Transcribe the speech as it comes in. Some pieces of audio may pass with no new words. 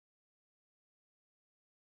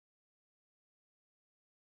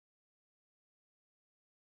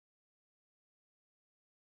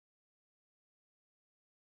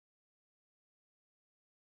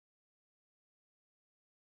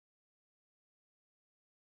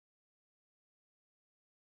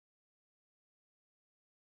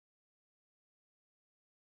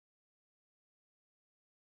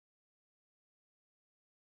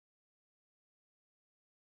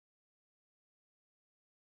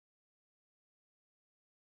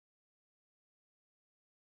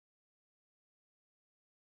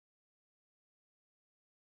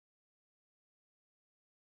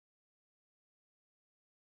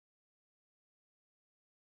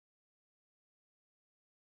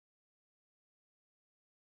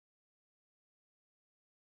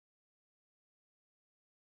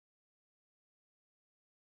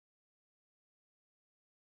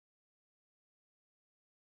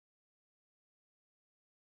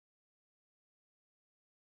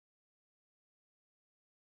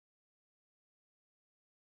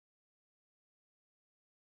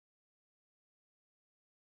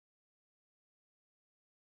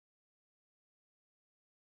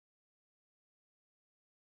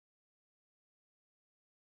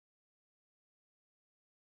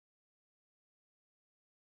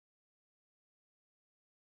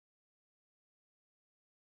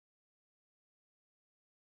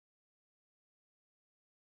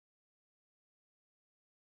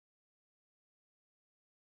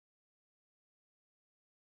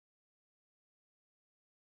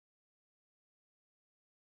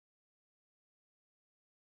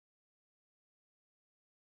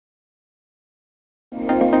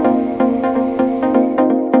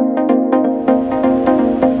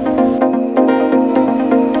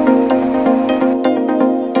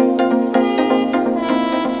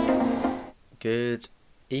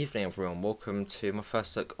Evening everyone, welcome to my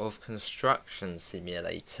first look of Construction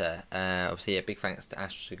Simulator. Obviously big thanks to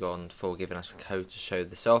Astragon for giving us a code to show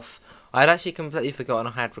this off. I had actually completely forgotten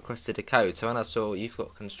I had requested a code, so when I saw you've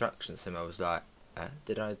got Construction Sim I was like,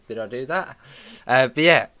 did I do that? But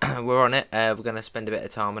yeah, we're on it. We're going to spend a bit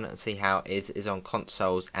of time on it and see how it is on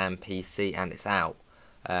consoles and PC, and it's out.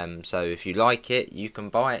 So if you like it, you can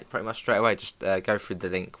buy it pretty much straight away. Just go through the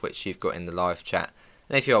link which you've got in the live chat.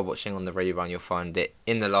 And if you are watching on the rerun, you'll find it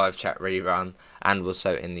in the live chat rerun and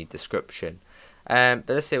also in the description. But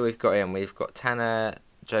let's see what we've got in. We've got Tanner,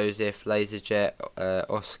 Joseph, Laserjet,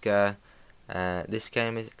 Oscar. This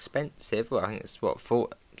game is expensive. Well, I think it's what,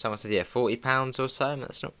 someone said, yeah, £40 or so.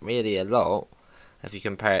 That's not really a lot if you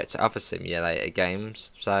compare it to other simulator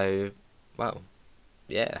games. So, well,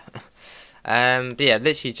 yeah. But yeah,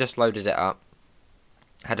 literally just loaded it up.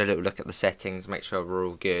 Had a little look at the settings, make sure we're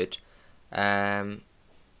all good.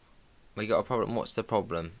 We got a problem. What's the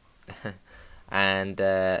problem? And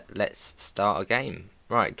let's start a game.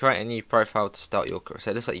 Right, create a new profile to start your career.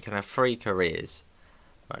 So it looks like you can have 3 careers.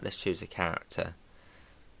 Right, let's choose a character.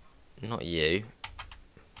 Not you.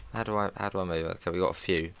 How do I move? Okay, we got a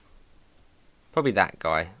few. Probably that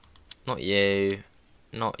guy. Not you.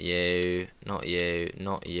 Not you. Not you.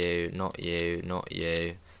 Not you. Not you. Not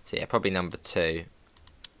you. So yeah, probably number 2.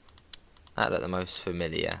 That look the most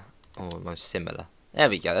familiar or most similar. There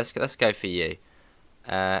we go. Let's go for you.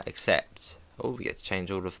 Accept. Oh, we get to change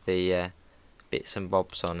all of the bits and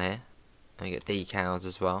bobs on here. And we get decals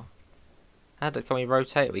as well. Can we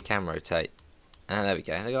rotate? We can rotate. And there we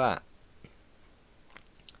go. Look at that.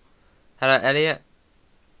 Hello, Elliot.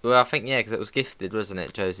 Well, I think, yeah, because it was gifted, wasn't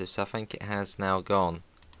it, Joseph? So I think it has now gone.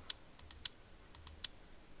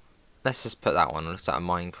 Let's just put that one. It looks like a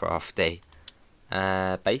Minecrafty.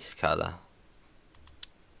 Base colour.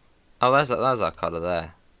 Oh, there's our colour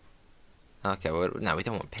there. Okay, well, no, we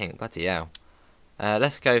don't want pink. Bloody hell.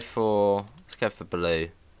 Let's go for blue,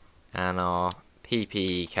 and our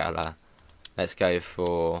PPE colour. Let's go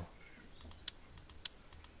for.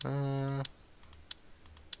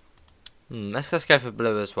 Let's go for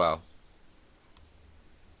blue as well.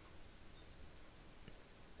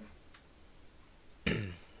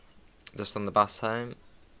 Just on the bus home.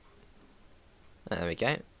 There we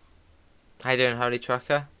go. How you doing, Holy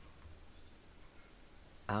Trucker?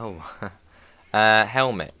 Oh,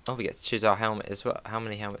 helmet. Oh, we get to choose our helmet as well. How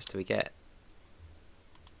many helmets do we get?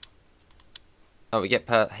 Oh, we get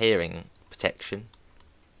hearing protection.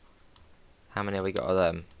 How many have we got of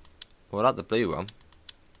them? Well, I like the blue one.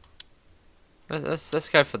 Let's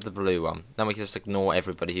go for the blue one. Then we can just ignore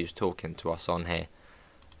everybody who's talking to us on here.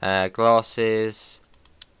 Glasses.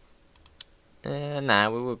 Nah,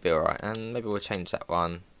 we will be alright. And maybe we'll change that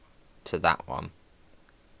one to that one.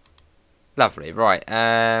 Lovely, right,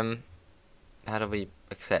 how do we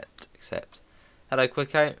accept? Hello,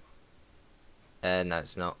 Quicko. No,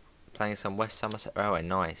 it's not. Playing some West Somerset Railway,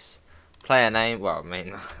 nice. Player name, well, I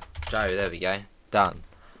mean, Joe, there we go. Done.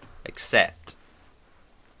 Accept.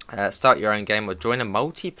 Start your own game or join a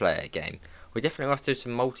multiplayer game. We definitely have to do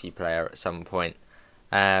some multiplayer at some point.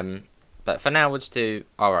 But for now, we'll just do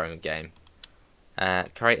our own game.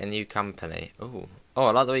 Create a new company. Ooh. Oh,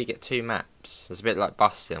 I like the way you get 2 maps. It's a bit like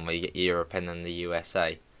Bus Sim, where you get Europe and then the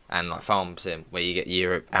USA. And like Farm Sim, where you get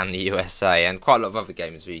Europe and the USA. And quite a lot of other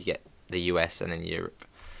games where you get the US and then Europe.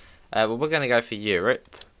 Well, we're going to go for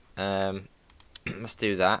Europe. Let's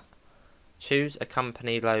do that. Choose a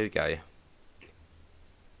company logo.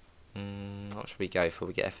 What should we go for?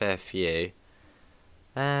 We get a fair few.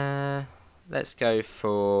 Let's go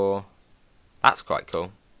for... That's quite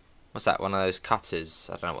cool. What's that? One of those cutters.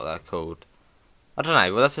 I don't know what they're called. I don't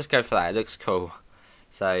know, well let's just go for that, it looks cool.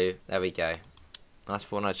 So, there we go. Nice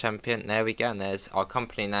Fortnite champion, there we go, and there's our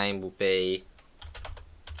company name will be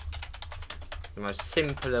the most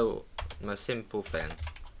simple thing.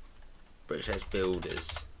 BritishAce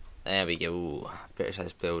Builders. There we go, ooh,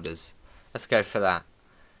 BritishAce Builders. Let's go for that.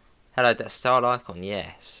 Hello, that star icon,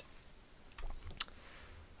 yes.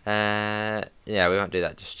 Yeah, we won't do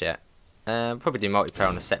that just yet. Probably do multiplayer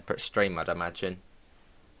on a separate stream, I'd imagine.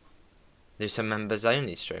 Do some members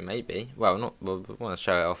only stream, maybe. Well, we want to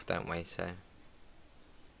show it off, don't we? So,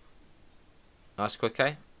 nice,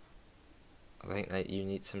 Quicko. I think that you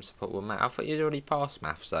need some support with math. I thought you'd already passed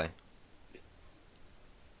maths, though.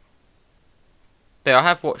 But I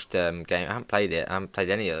have watched game. I haven't played it. I haven't played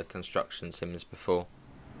any of the construction sims before.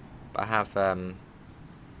 But I have. Oh,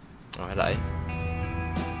 hello.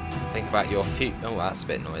 Think about your future. Oh, that's a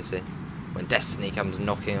bit noisy. When destiny comes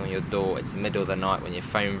knocking on your door, it's the middle of the night when your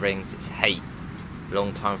phone rings, it's Hate,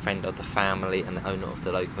 long-time friend of the family and the owner of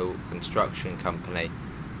the local construction company.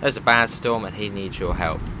 There's a bad storm and he needs your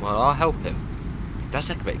help. Well, I'll help him. It does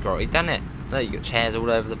look a bit grotty, doesn't it? No, you got chairs all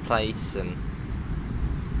over the place and...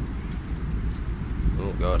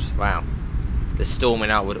 Oh god, wow. The storming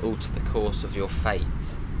out would alter the course of your fate.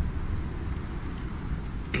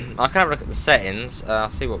 I can have a look at the settings. I'll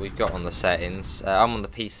see what we've got on the settings. I'm on the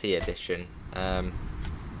PC edition.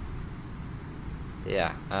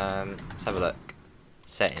 Yeah, let's have a look.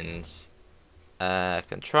 Settings.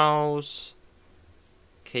 Controls.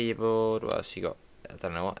 Keyboard. What else you got? I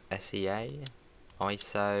don't know what. SEA?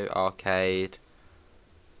 ISO. Arcade.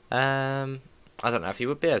 I don't know if you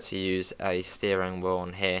would be able to use a steering wheel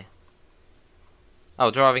on here. Oh,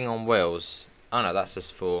 driving on wheels. Oh no, that's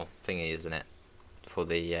just for thingy, isn't it? For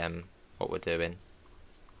the what we're doing.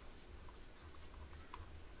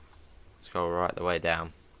 Let's go right the way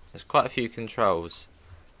down. There's quite a few controls.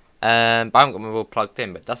 But I haven't got my wheel plugged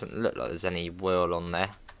in, but it doesn't look like there's any wheel on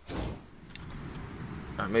there.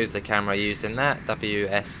 Right, move the camera using that.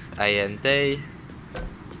 WSAND.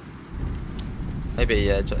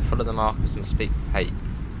 Maybe follow the markers and speak with hate.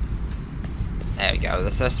 There we go.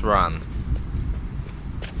 Let's run.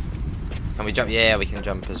 Can we jump? Yeah, we can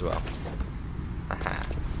jump as well. Aha.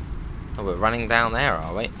 Oh, we're running down there,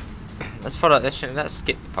 are we? Let's follow this. Let's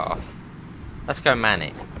skip the path. Let's go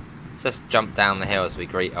manic. Let's just jump down the hill as we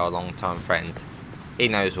greet our long-time friend. He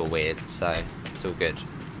knows we're weird, so it's all good.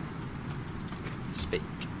 Speak.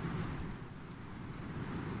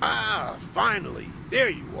 Ah, finally. There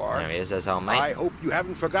you are. There he is, there's our mate. I hope you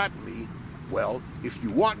haven't forgotten me. Well, if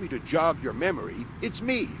you want me to jog your memory, it's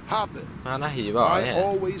me, Hoppin. I know who you are, I yeah.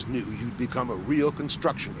 always knew you'd become a real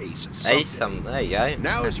construction ace someday. There you go.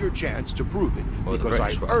 Now's your chance to prove it, Or the because I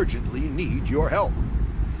British one. urgently need your help.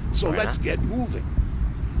 So Fair let's enough. get moving.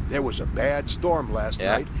 There was a bad storm last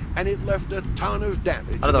night, and it left a ton of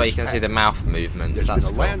damage. I don't know why in you can its see the path. mouth movements. There's That's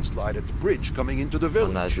been a cool. landslide at the bridge coming into the On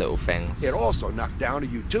village. those little things. It also knocked down a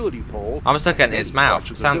utility pole. I'm just looking at and its many parts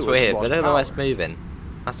mouth. of the Sounds village weird, but lost look at the way it's power. moving.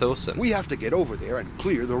 That's awesome. We have to get over there and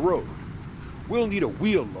clear the road. We'll need a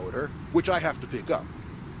wheel loader, which I have to pick up.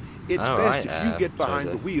 It's All best right, if you get behind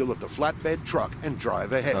so the wheel of the flatbed truck and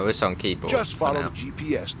drive ahead. Oh, it's on keyboard. Just for follow now. the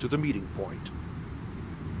GPS to the meeting point.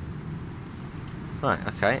 Right,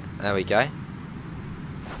 okay, there we go.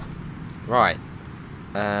 Right,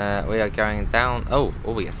 we are going down. Oh,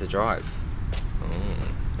 we get to drive.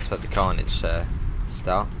 That's where the carnage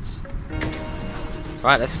starts.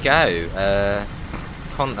 Right, let's go.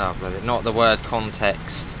 Not the word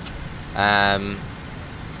context. I've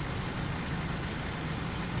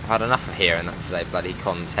had enough of hearing that today, bloody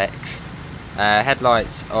context.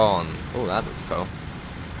 Headlights on. Oh, that's cool.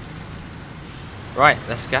 Right,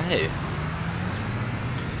 let's go.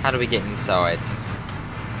 How do we get inside?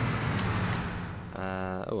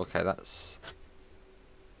 Oh, okay, that's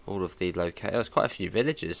all of the location. There's quite a few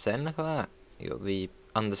villages then, look at that. You got the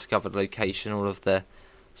undiscovered location, all of the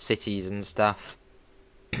cities and stuff.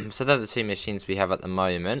 So they're the two machines we have at the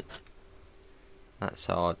moment. That's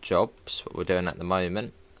our jobs, what we're doing at the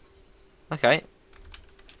moment. Okay.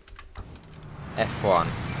 F1,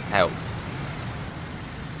 help.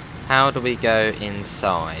 How do we go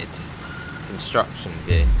inside? Construction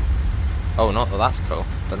view. Oh, not, well, that's cool,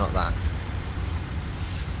 but not that.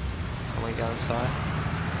 Can we go inside?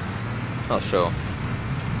 Not sure.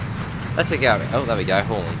 Let's go. Oh, there we go,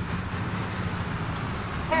 horn.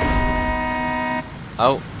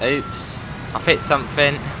 Oh, oops. I've hit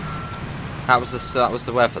something. That was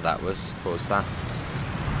the weather that caused that.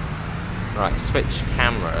 Right, switch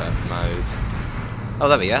camera mode. Oh,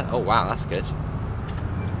 there we go. Oh, wow, that's good.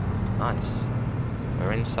 Nice.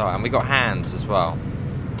 We're inside, and we got hands as well.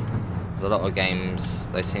 There's a lot of games,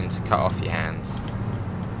 they seem to cut off your hands.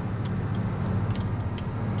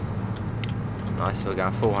 Nice, we're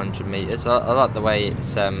going 400 meters. I like the way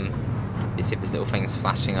it's you see these little things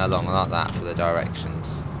flashing along. I like that for the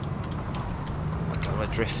directions. Oh my god, we're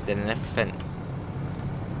drifting and everything.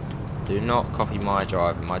 Do not copy my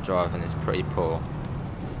driving. My driving is pretty poor.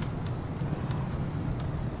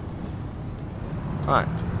 Right,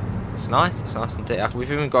 it's nice. It's nice and deep.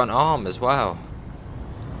 We've even got an arm as well.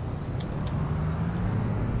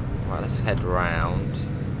 Right, let's head round.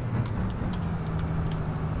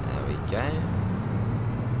 There we go.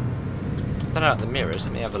 I don't know about the mirrors.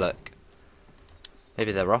 Let me have a look.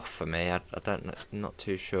 Maybe they're off for me. I don't know. Not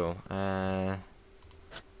too sure. Okay,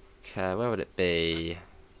 where would it be?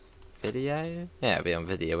 Video? Yeah, it'd be on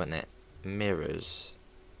video, wouldn't it? Mirrors.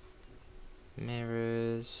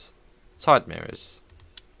 Mirrors. Side mirrors.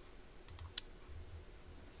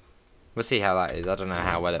 We'll see how that is. I don't know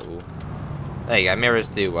how well it will. There you go. Mirrors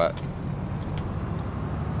do work.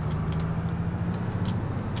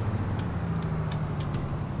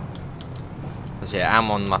 So yeah,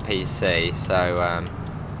 I'm on my PC, so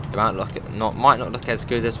it might not look as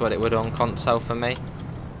good as what it would on console for me.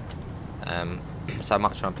 So I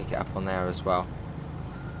might try and pick it up on there as well.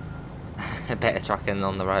 Better trucking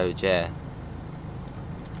on the road, yeah.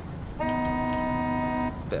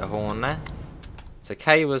 Bit of horn there. So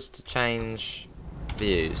K was to change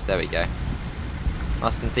views. There we go.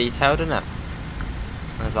 Nice and detailed, isn't it?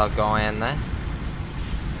 There's our guy in there.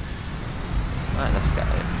 Right, let's go.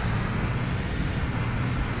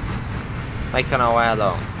 Making our way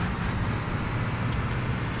along.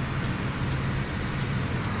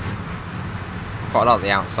 Quite like the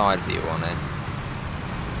outside view on it.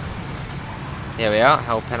 Here we are,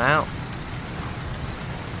 helping out.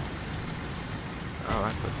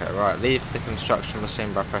 Alright, okay, right. Leave the construction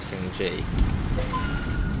machine by pressing G.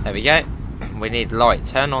 There we go. We need light.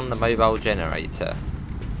 Turn on the mobile generator.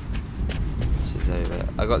 Which is over.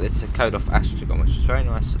 I got this code off Astragon, which is very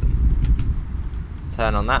nice of them.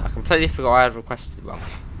 Turn on that. I completely forgot I had requested one.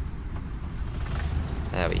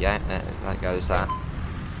 There we go. There goes that.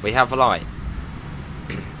 We have a light.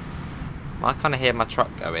 I kind of hear my truck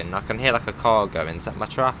going. I can hear like a car going. Is that my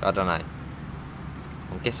truck? I don't know.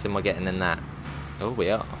 I'm guessing we're getting in that. Oh, we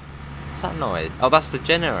are. What's that noise? Oh, that's the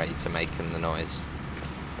generator making the noise.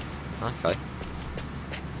 Okay.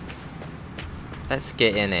 Let's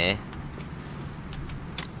get in here.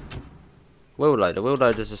 Wheel loader. Wheel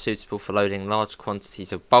loaders are suitable for loading large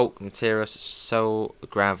quantities of bulk materials such as soil,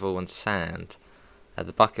 gravel and sand.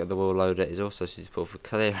 The bucket of the wheel loader is also suitable for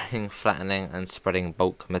clearing, flattening and spreading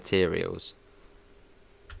bulk materials.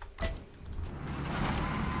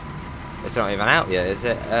 It's not even out yet, is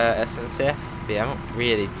it? SNCF? But yeah, I'm not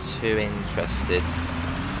really too interested.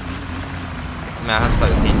 I mean, I have to play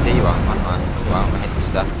the PC one, might I? Oh well, I'm a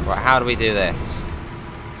hipster. Right, how do we do this?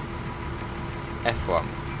 F1.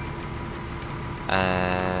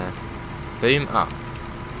 Boom up.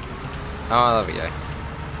 Oh, there we go.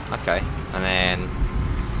 Okay, and then...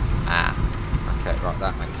 okay, right,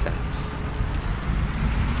 that makes sense.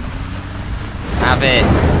 Have it!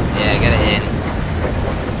 Yeah, get it in.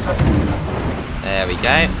 There we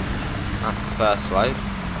go. That's the first load.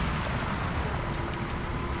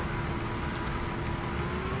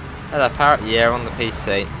 Hello, Parrot. Yeah, on the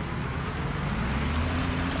PC.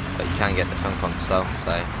 But you can get this on console,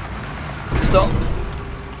 so... Stop!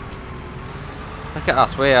 Look at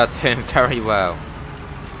us, we are doing very well.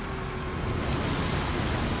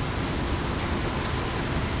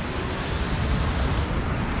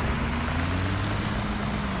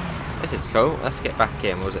 This is cool. Let's get back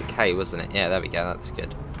in. What was it? K, wasn't it? Yeah, there we go. That's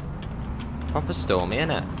good. Proper stormy,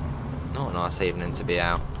 innit? Not a nice evening to be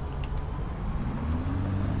out.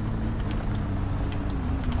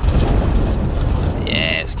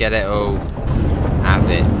 Yeah, let's get it all. Have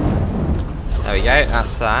it. There we go.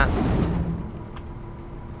 That's that.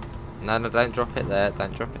 No, no, don't drop it there.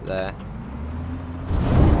 Don't drop it there.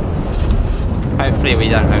 Hopefully we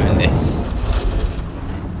don't own this.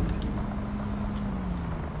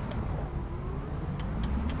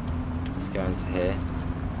 Go into here.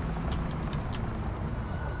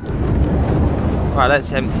 Right,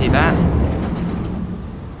 let's empty that.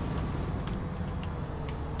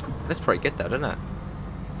 That's pretty good though, doesn't it?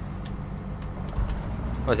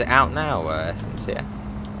 Oh, is it out now, SNCF?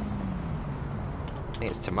 I think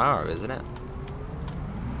it's tomorrow, isn't it?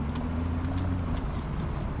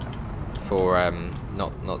 For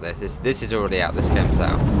not this. This is already out. This game's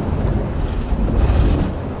out.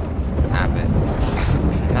 Have it.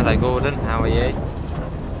 Hello Gordon, how are you?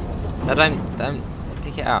 No, don't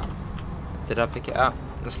pick it up. Did I pick it up?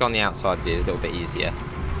 Let's go on the outside view, a little bit easier.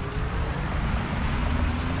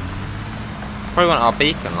 Probably want our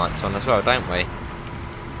beacon lights on as well, don't we?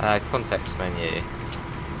 Context menu.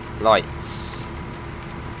 Lights.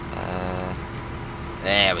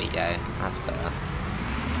 There we go, that's better.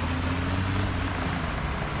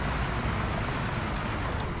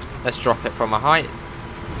 Let's drop it from a height.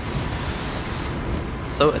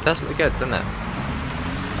 So it does look good, doesn't it?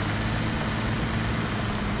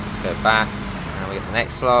 Let's go back, and we get the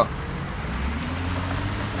next slot.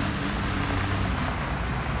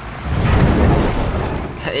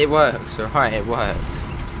 It works, alright, it works.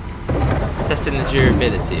 Testing the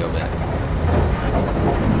durability of it.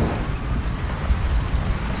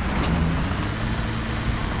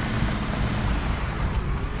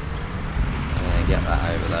 And get that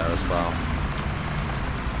over there as well.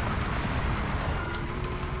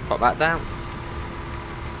 Pop that down.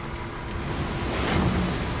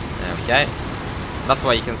 There we go. That's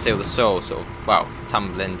why you can see all the soil sort of, well,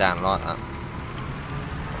 tumbling down like that.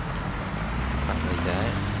 There we go.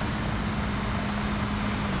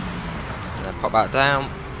 And then pop that down.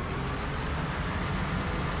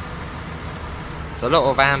 There's a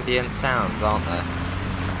lot of ambient sounds, aren't there?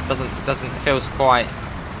 It feels quite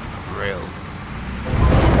real.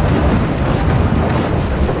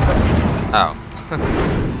 Oh.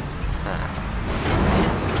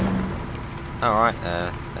 Alright,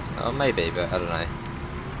 oh maybe, but I don't know.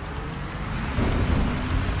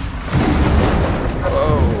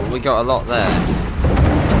 Whoa, we got a lot there.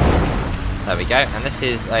 There we go, and this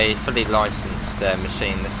is a fully licensed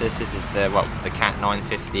machine. This is the Cat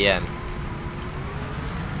 950M.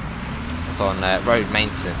 It's on Road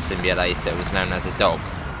Maintenance Simulator. It was known as a dog.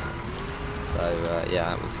 So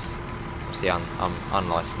yeah, it was obviously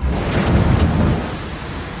unlicensed.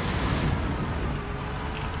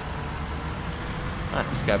 Right,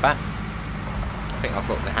 let's go back. I think I've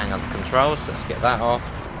got the hang of the controls, so let's get that off.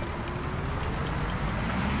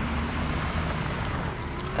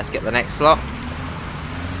 Let's get the next slot.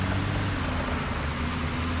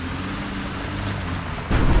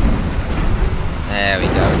 There we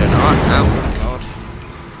go, we're doing alright now. Oh god.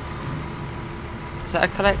 Is that a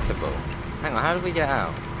collectible? Hang on, how did we get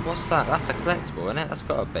out? What's that? That's a collectible, isn't it? That's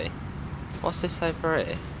gotta be. What's this over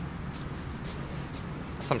here?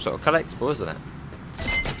 That's some sort of collectible, isn't it?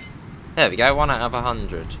 There we go, 1 out of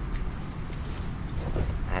 100.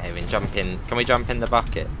 Hey, we can jump in. Can we jump in the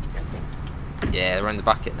bucket? Yeah, we're in the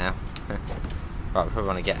bucket now. Right, we probably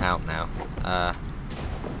want to get out now.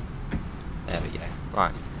 There we go.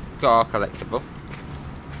 Right, got our collectible.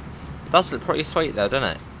 Does look pretty sweet though,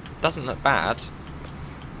 doesn't it? Doesn't look bad.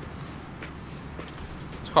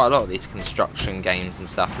 There's quite a lot of these construction games and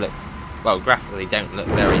stuff look, well, graphically don't look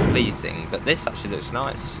very pleasing, but this actually looks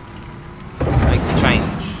nice. Makes a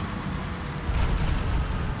change.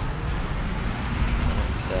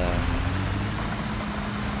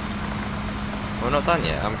 We're not done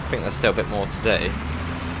yet. I think there's still a bit more to do.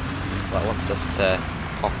 That wants us to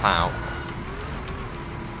hop out.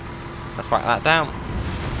 Let's write that down.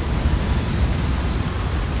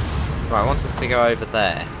 Right, it wants us to go over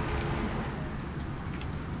there.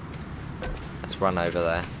 Let's run over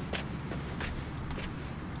there.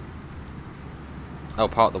 Oh,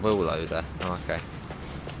 park the wheel loader. Oh, okay.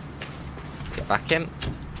 Let's get back in.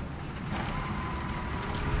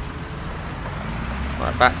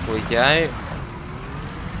 Right, back we go.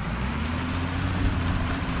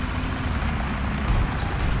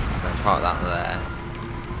 Park that there.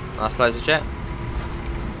 Nice loads of jet.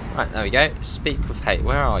 Right, there we go. Speak of hate.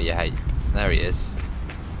 Where are you, hate? There he is.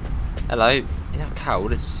 Hello. You know,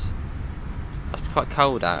 cold. It's must be quite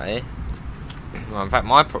cold out here. Well, in fact,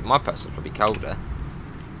 my person's probably colder.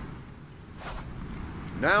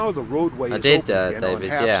 Now the roadway is open again on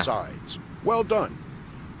half sides. Well done.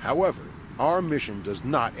 However, our mission does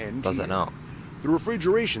not end Does here. it not? The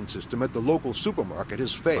refrigeration system at the local supermarket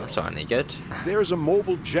has failed. Well, that's not any good. There's a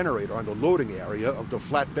mobile generator on the loading area of the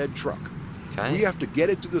flatbed truck. Okay. We have to get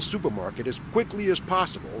it to the supermarket as quickly as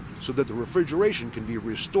possible so that the refrigeration can be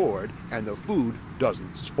restored and the food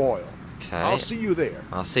doesn't spoil. Okay. I'll see you there.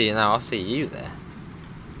 I'll see you now. I'll see you there.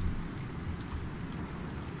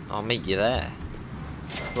 I'll meet you there.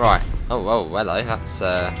 Right. Oh, hello. That's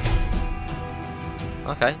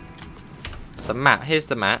okay. So map, here's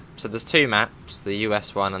the map. So there's two maps, the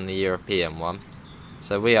US one and the European one.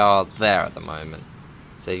 So we are there at the moment.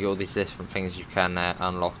 So you got all these different things you can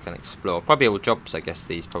unlock and explore. Probably all jobs, I guess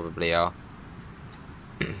these probably are.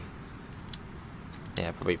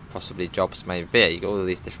 Yeah, probably possibly jobs maybe. But yeah, you got all of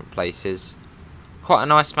these different places. Quite a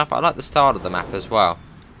nice map. I like the style of the map as well.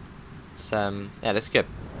 It's yeah, that's good.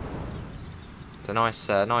 It's a nice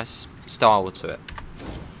nice style to it.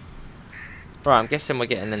 Right, I'm guessing we're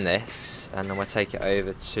getting in this. And then we'll take it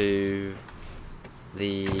over to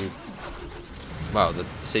the, well, the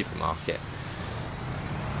supermarket.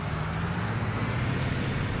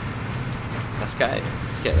 Let's go.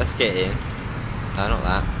 Let's get in. No, not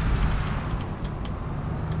that.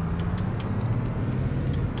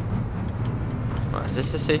 Right, is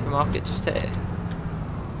this the supermarket just here?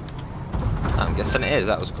 I'm guessing it is.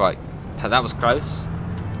 That was quite. That was close.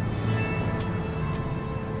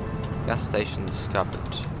 Gas station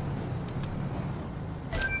discovered.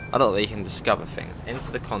 I love that you can discover things.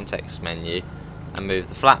 Into the context menu and move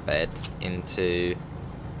the flatbed into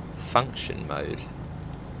function mode.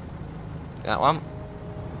 That one.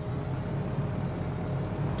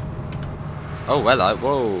 Oh, hello.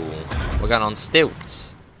 Whoa. We're going on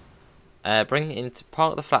stilts. Bring it into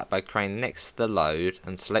park the flatbed crane next to the load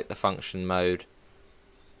and select the function mode.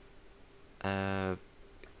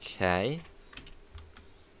 Okay.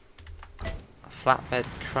 Flatbed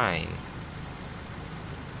crane.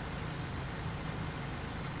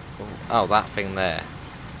 Oh, that thing there.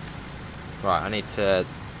 Right, I need to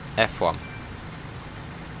F1.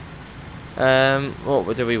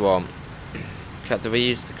 What do we want? Do we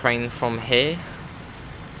use the crane from here?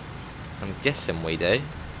 I'm guessing we do.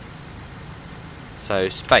 So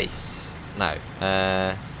space. No.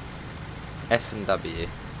 S and W.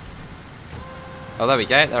 Oh, there we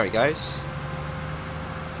go. There it goes.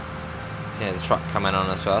 Yeah, the truck coming on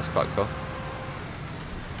as well. That's quite cool.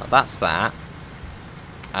 But that's that.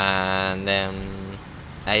 And then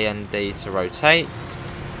A and D to rotate.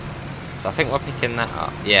 So I think we're picking that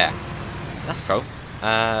up. Yeah. That's cool.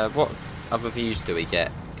 What other views do we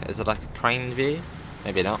get? Is it like a crane view?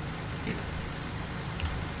 Maybe not.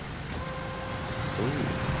 Ooh.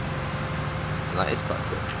 That is quite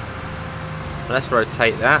cool. Let's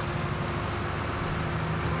rotate that.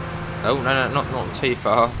 Oh, no, not too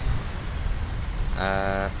far.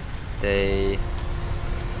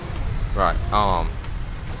 Right, arm.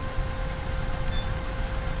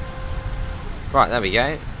 Right, there we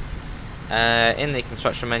go. In the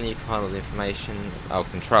construction menu, you can find all the information. Oh,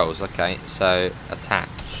 controls, okay. So, attach.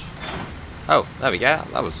 Oh, there we go.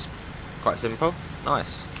 That was quite simple.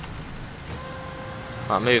 Nice.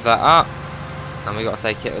 Right, move that up. And we got to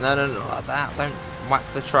take it. No, not like that. Don't whack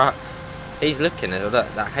the truck. He's looking at it.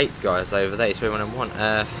 Look, that hate guy's over there. He's swimming on what on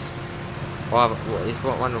earth? He's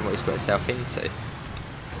wondering what he's got himself into.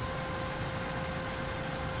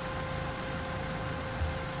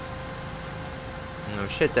 And we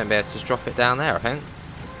should then be able to just drop it down there, I think.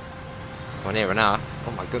 Or near enough.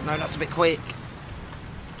 Oh my god, no, that's a bit quick.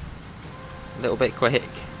 A little bit quick.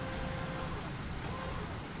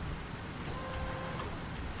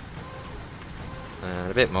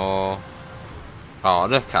 A bit more. Oh,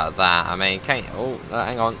 look at that. I mean, can't. Oh,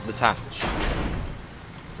 hang on. Detach.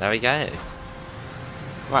 There we go.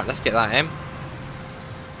 Right, let's get that in.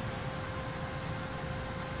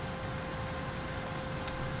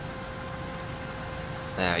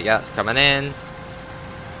 There we go. It's coming in.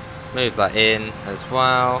 Move that in as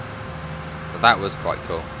well. But that was quite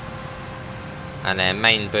cool. And then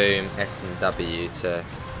main boom, S and W to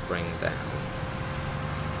bring down.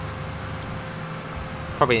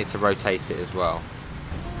 Probably need to rotate it as well.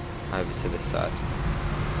 Over to this side.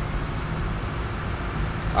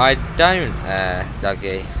 I don't,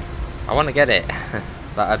 Dougie. I want to get it,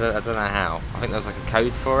 but I don't know how. I think there's like a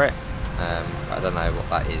code for it, but I don't know what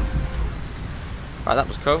that is. Right, that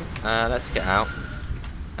was cool. Let's get out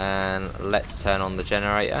and let's turn on the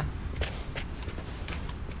generator.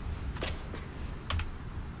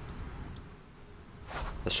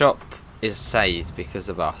 The shop is saved because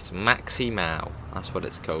of us. Maxi Mao, that's what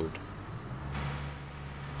it's called.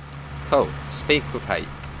 Cool. Speak with Hate.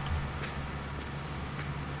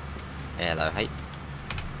 Hello, Hate.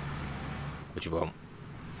 What do you want?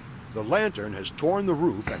 The lantern has torn the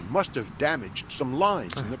roof and must have damaged some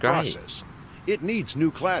lines in the process. It needs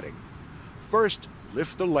new cladding. First,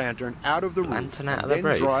 lift the lantern out of the roof and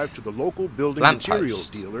then drive to the local building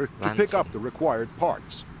materials dealer to pick up the required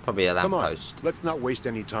parts. Probably a Come on, lamppost. let's not waste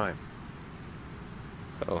any time.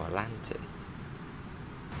 Oh, a lantern.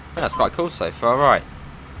 Oh, that's quite cool so far. Right.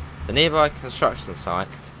 The nearby construction site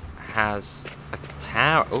has a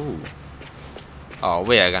tower. Ooh. Oh,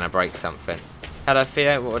 we are going to break something. Hello,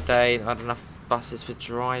 Theo. What a day. Not enough buses for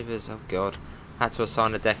drivers. Oh, God. Had to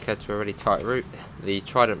assign a decker to a really tight route. The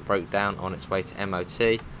Trident broke down on its way to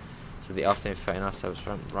MOT. So the afternoon 39 service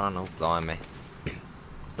front run. Oh, blimey.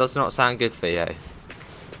 Does not sound good, Theo.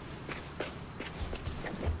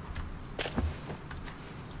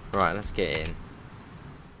 Right, let's get in.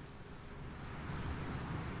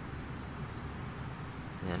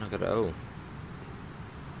 Yeah, not good at all.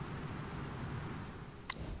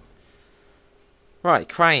 Right,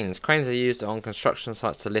 cranes. Cranes are used on construction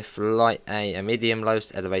sites to lift light A and medium loads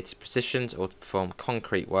to elevated positions or to perform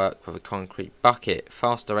concrete work with a concrete bucket.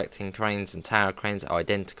 Fast directing cranes and tower cranes are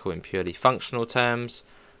identical in purely functional terms.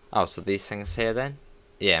 Oh, so these things here then?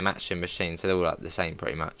 Yeah, matching machines, so they're all like the same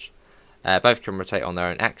pretty much. Both can rotate on their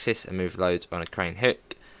own axis and move loads on a crane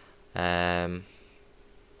hook.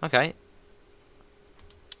 Okay.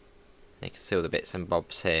 You can see all the bits and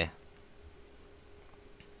bobs here.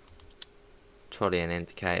 Trolley and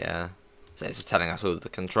indicator. So it's just telling us all the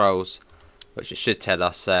controls, which it should tell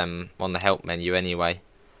us on the help menu anyway.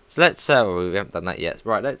 So let's well, we haven't done that yet.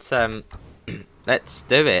 Right, let's let's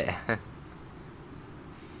do it.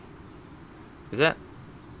 Is it?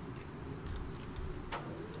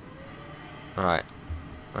 Right,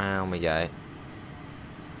 round we go.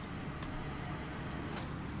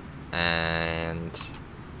 And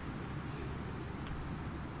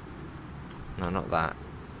no, not that.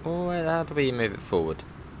 Oh, how do we move it forward?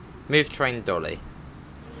 Move train dolly.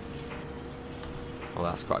 Oh,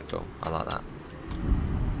 that's quite cool. I like that.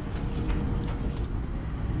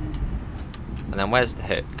 And then where's the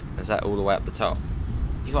hook? Is that all the way up the top?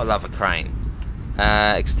 You gotta love a crane.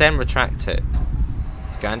 Extend retract hook.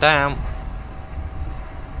 It's going down.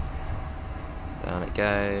 Down it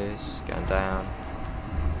goes. Going down.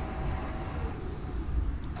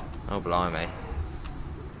 Oh blimey.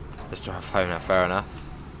 Just drive home now, fair enough.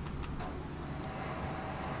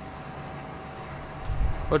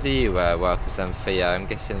 What do you work as then, Theo? I'm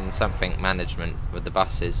guessing something management with the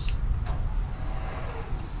buses.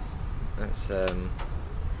 That's oh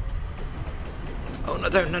no,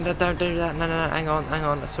 don't do that. No, hang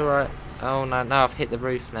on, that's alright. Oh no, I've hit the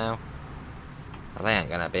roof now. Oh, they ain't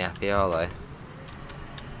gonna be happy, are they?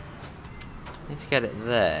 Need to get it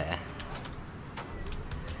there.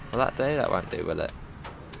 Will that do? That won't do, will it?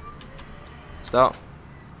 Stop.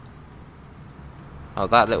 Oh,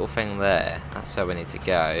 that little thing there. That's where we need to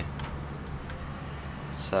go.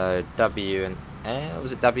 So W and L,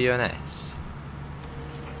 was it W and S?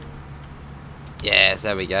 Yes,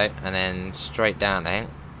 there we go. And then straight down, I think.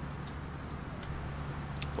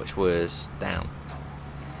 Which was down.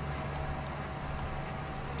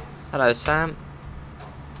 Hello, Sam.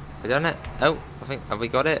 We done it? Oh, I think, have we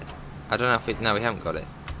got it? I don't know if we, no, we haven't got it.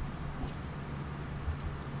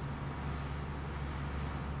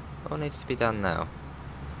 What needs to be done now?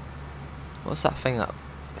 What's that thing up?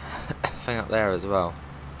 Thing up there as well?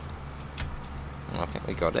 Oh, I think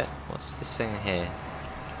we got it. What's this thing here?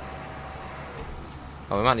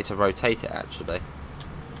 Oh, we might need to rotate it actually.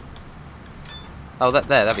 Oh,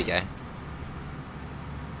 there we go.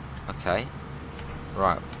 Okay.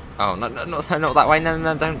 Right. Oh, no, not that way.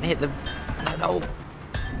 No, don't hit the... No.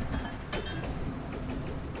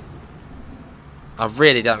 I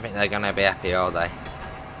really don't think they're going to be happy, are they?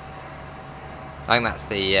 I think that's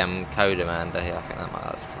the code Amanda here. I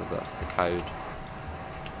think that's the code.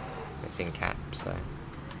 It's in caps, so.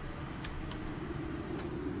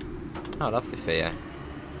 Oh, lovely for you.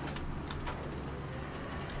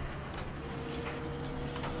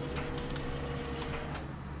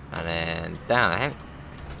 And then down, I think.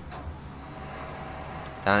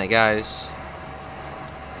 Down it goes.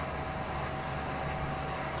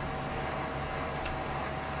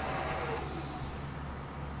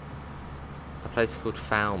 A place called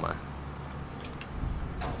Falmer.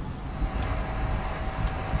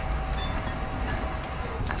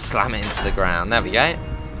 Slam it into the ground. There we go.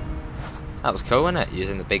 That was cool, wasn't it?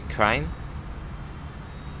 Using the big crane.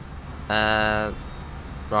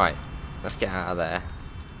 Right. Let's get out of there.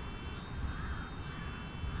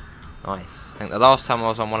 Nice. I think the last time I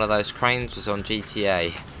was on one of those cranes was on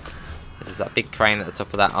GTA. This is that big crane at the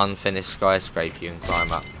top of that unfinished skyscraper you can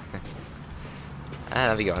climb up.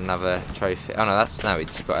 And we got another trophy. Oh no, no, we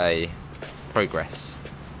just got a progress.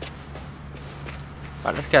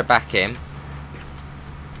 Right, let's go back in.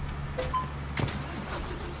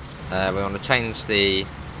 We want to change the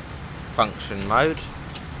function mode.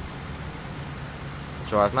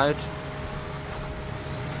 Drive mode.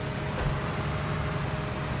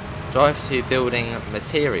 Drive to building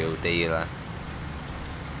material dealer.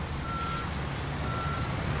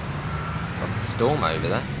 Got a storm over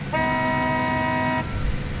there.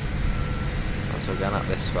 That's we're going up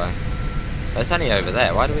this way. But it's only over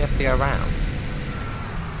there. Why do we have to go around?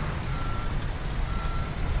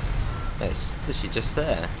 It's literally just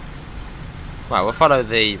there. Right, we'll follow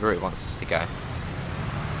the route it wants us to go.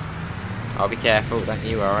 I'll be careful, don't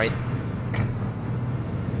you worry.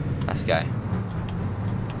 Let's go.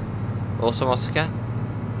 Awesome, Oscar.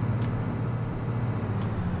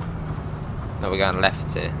 No, we're going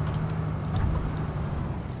left here.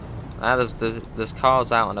 Now there's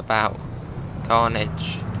cars out and about.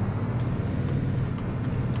 Carnage.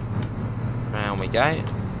 Round we go.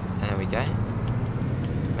 There we go.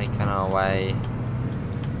 Making our way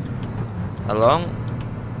along.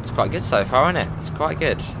 It's quite good so far, isn't it? It's quite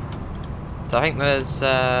good. So I think there's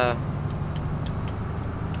how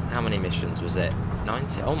many missions was it?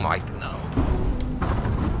 90? Oh my no.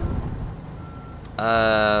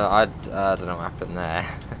 I don't know what happened there.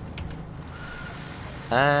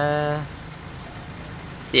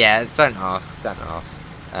 Yeah, don't ask.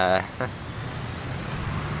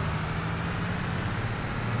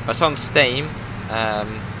 It's on Steam. Yeah,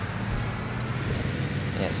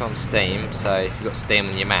 it's on Steam, so if you've got Steam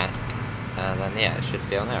on your Mac, then yeah, it should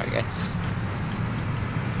be on there, I guess.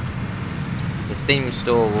 The Steam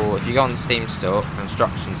store will, if you go on the Steam store,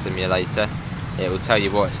 Construction Simulator, it will tell you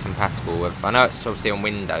what it's compatible with. I know it's obviously on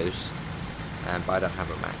Windows, but I don't have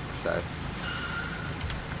a Mac, so.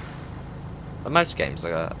 But most games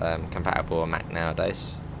are compatible on Mac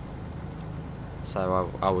nowadays, so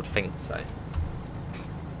I would think so.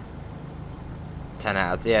 10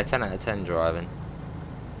 out of 10 driving.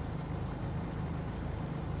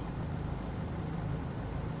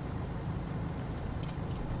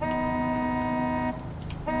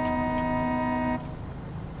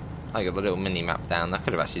 I got the little mini map down. I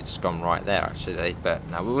could have actually just gone right there actually, but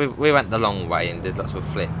no, we went the long way and did lots of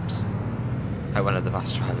flips. I hope one of the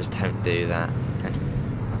bus drivers don't do that.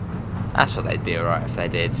 That's what they'd be alright if they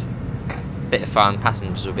did. Bit of fun,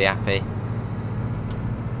 passengers will be happy.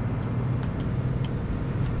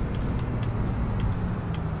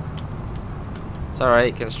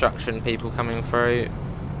 Sorry, construction people coming through.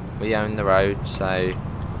 We own the road, so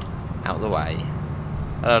out the way.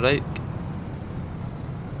 Hello, Luke.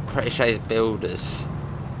 BritishAce builders.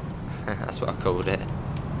 That's what I called it.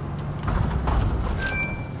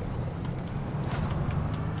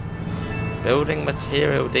 Building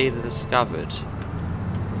material dealer discovered.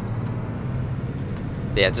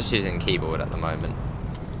 Yeah, just using keyboard at the moment.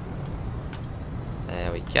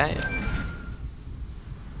 There we go.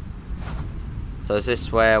 So is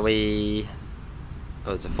this where we... Oh,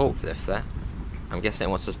 there's a forklift there. I'm guessing it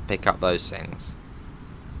wants us to pick up those things.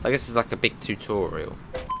 So I guess it's like a big tutorial.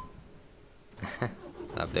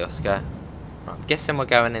 Lovely, Oscar. Right, I'm guessing we're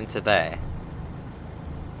going into there.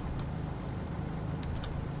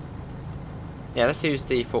 Yeah, let's use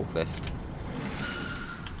the forklift.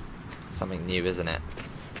 Something new, isn't it?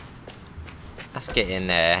 Let's get in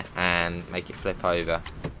there and make it flip over.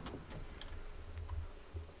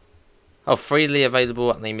 Oh, freely available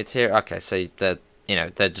at the material. Okay, so they're, you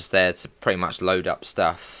know, they're just there to pretty much load up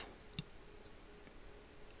stuff.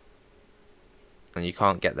 And you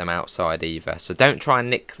can't get them outside either. So don't try and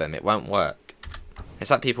nick them, it won't work.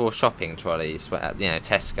 It's like people with shopping trolleys, at, you know,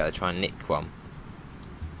 Tesco, they try and nick one.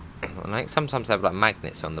 Like sometimes they have like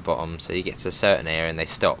magnets on the bottom, so you get to a certain area and they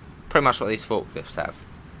stop. Pretty much what these forklifts have.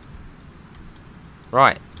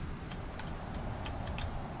 Right.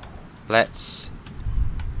 Let's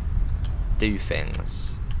do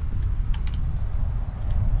things.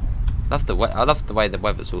 I love the way the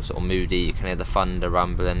weather's all sort of moody. You can hear the thunder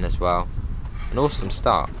rumbling as well. An awesome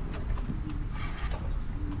start.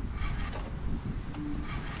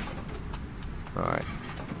 Right.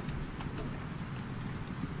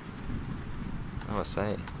 Oh, I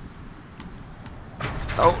say.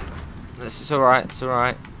 Oh, this is alright. It's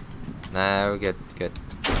alright. No, we're good. Good.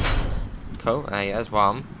 Cool. Hey, there's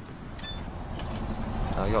one.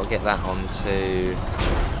 Now we got to get that onto.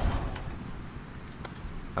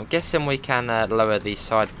 I'm guessing we can lower these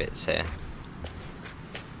side bits here.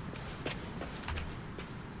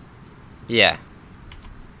 Yeah.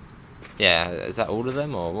 Yeah, is that all of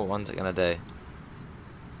them, or what one's it going to do?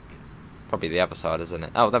 Probably the other side, isn't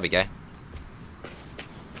it? Oh, there we go.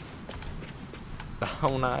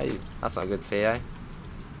 Oh no, that's not good for you.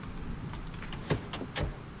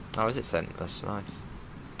 Oh, is it sent? That's nice.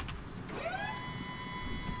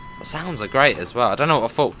 The sounds are great as well. I don't know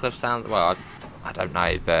what a forklift sounds. Well, I don't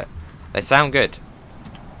know, but they sound good.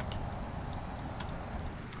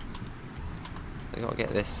 We got to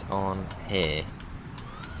get this on here,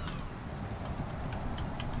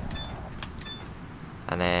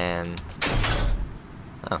 and then.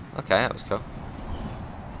 Oh, okay, that was cool.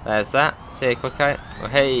 There's that. See a quick out. Well,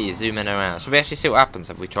 hey, zooming around. Should we actually see what happens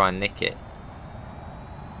if we try and nick it?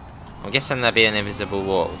 I'm guessing there'll be an invisible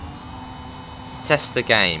wall. Test the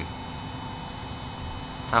game.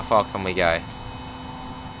 How far can we go?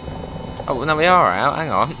 Oh, no, we are out. Hang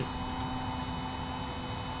on.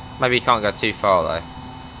 Maybe you can't go too far, though.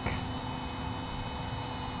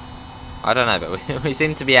 I don't know, but we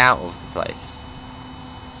seem to be out of the place.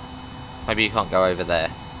 Maybe you can't go over there.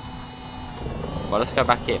 Well, let's go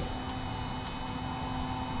back in.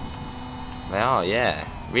 They are, yeah.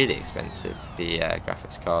 Really expensive, the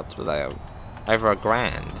graphics cards, but they are over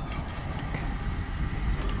 $1,000.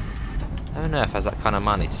 I don't know if has that kind of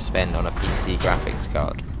money to spend on a PC graphics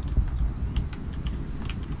card.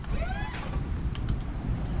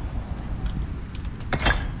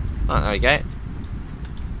 Right, there we go.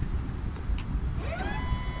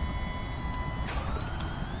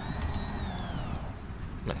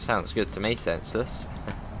 That sounds good to me, senseless.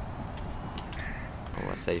 Oh,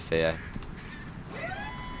 I say Theo.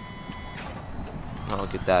 Not a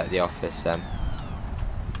good day at the office then.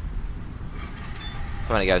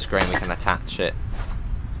 So when it goes green we can attach it.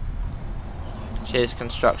 Cheers,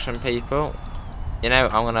 construction people. You know,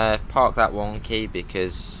 I'm gonna park that one key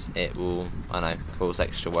because it will, I know, cause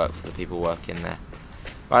extra work for the people working there.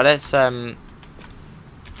 Right, let's get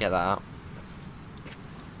that up.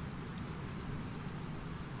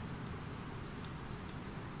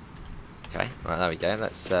 Okay, right, there we go.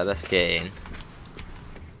 Let's get in.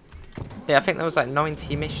 Yeah, I think there was like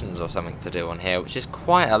 90 missions or something to do on here, which is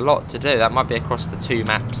quite a lot to do. That might be across the 2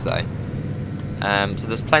 maps though. So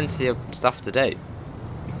there's plenty of stuff to do.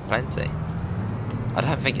 Plenty. I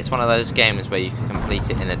don't think it's one of those games where you can complete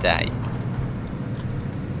it in a day.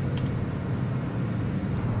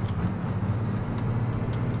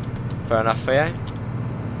 Fair enough, Theo.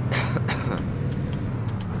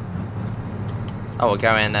 Oh, we're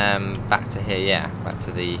going back to here, yeah. Back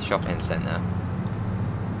to the shopping centre.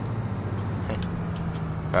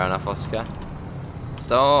 Fair enough, Oscar.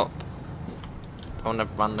 Stop! I want to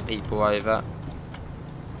run the people over.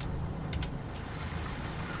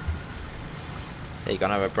 There you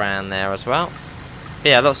got another brand there as well. But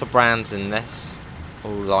yeah, lots of brands in this.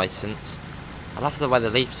 All licensed. I love the way the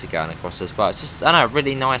leaps are going across as well. It's just, I don't know, a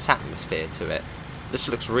really nice atmosphere to it. This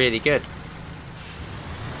looks really good.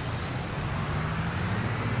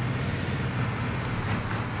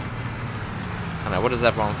 I don't know, what does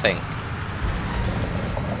everyone think?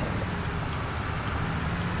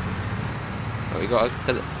 Well, we got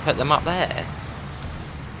to put them up there.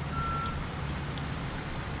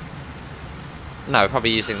 No,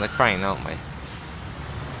 probably using the crane, aren't we?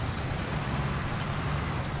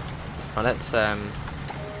 Well, let's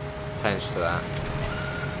change to that.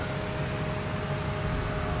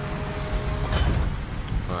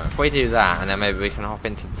 Right, if we do that, and then maybe we can hop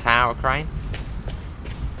into the tower crane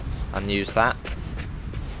and use that.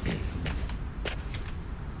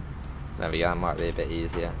 There we go, that might be a bit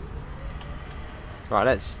easier. Right,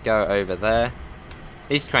 let's go over there.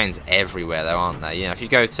 These cranes are everywhere though, aren't they? You know, if you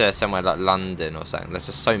go to somewhere like London or something, there's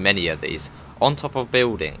just so many of these on top of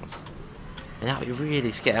buildings. And that would be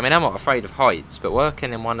really scary. I mean, I'm not afraid of heights, but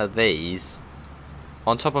working in one of these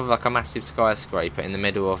on top of like a massive skyscraper in the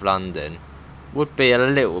middle of London would be a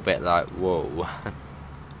little bit like, whoa.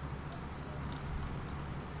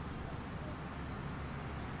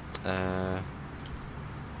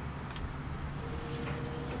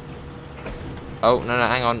 Oh, no,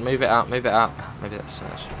 hang on, move it up, move it up. Maybe I should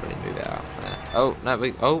really move it up there. Oh, no,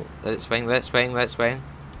 let it swing, let it swing, let it swing.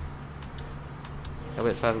 A little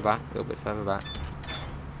bit further back, a little bit further back.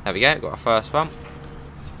 There we go, got our first one.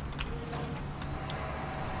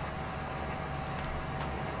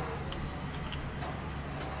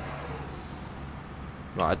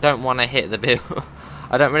 Right, I don't want to hit the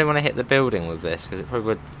I don't really want to hit the building with this because it probably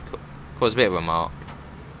would cause a bit of a mark.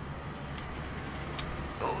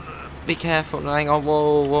 Be careful, hang on,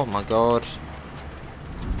 whoa, oh my god.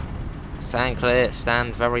 Stand clear,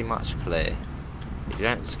 stand very much clear. If you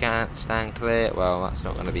don't stand clear, well, that's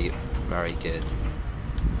not going to be very good.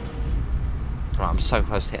 Right, I'm so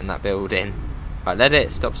close to hitting that building. Right, let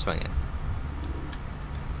it stop swinging.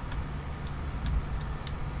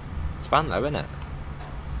 It's fun though, isn't it?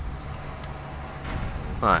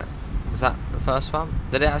 Right, is that the first one?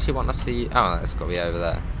 Did it actually want us to... Oh, no, it's got to be over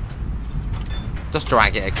there. Just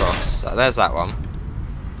drag it across. So there's that one.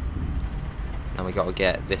 And we got to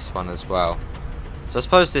get this one as well. So I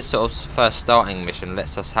suppose this sort of first starting mission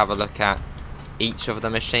lets us have a look at each of the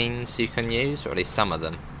machines you can use, or at least some of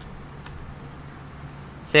them.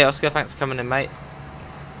 So yeah, Oscar, thanks for coming in, mate.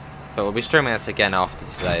 But we'll be streaming this again after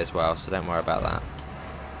today as well, so don't worry about that.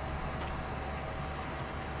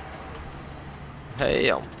 Hey,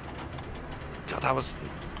 God, that was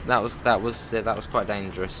quite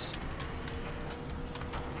dangerous.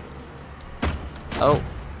 Oh,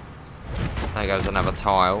 there goes another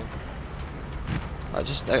tile. Right,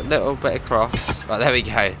 just a little bit across. Right, there we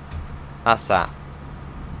go. That's that.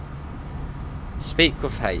 Speak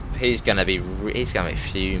with Hate. He's gonna be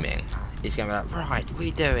fuming. He's gonna be like, right, what are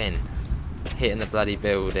you doing? Hitting the bloody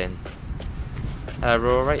building.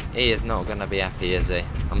 Rory, he is not gonna be happy, is he?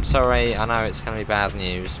 I'm sorry. I know it's gonna be bad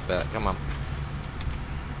news, but come on.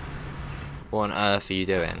 What on earth are you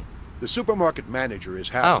doing? The supermarket manager is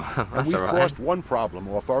happy, oh, and we've right. crossed one problem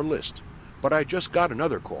off our list. But I just got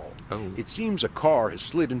another call. Oh. It seems a car has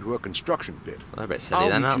slid into a construction pit. They're a bit silly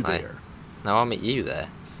then, aren't they? No, I'll meet you there.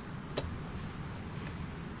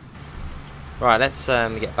 Right, let's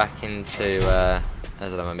get back into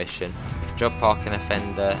as another mission. Job parking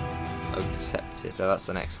offender accepted. Oh, that's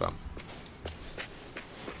the next one.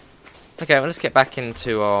 Okay, well, let's get back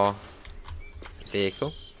into our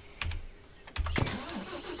vehicle.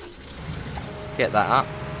 Get that up.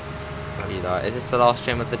 Is this the last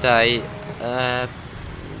gym of the day?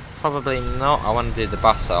 Probably not. I want to do the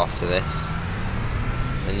bus after this.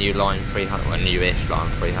 The new line 300, well, newish line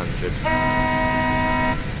 300.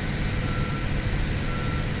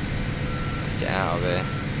 Let's get out of here.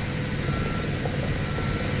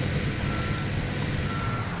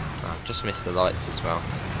 Oh, I've just missed the lights as well.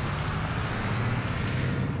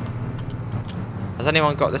 Has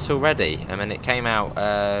anyone got this already? I mean, it came out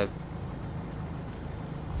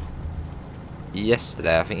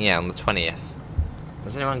yesterday, I think, yeah, on the 20th.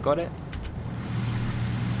 Has anyone got it?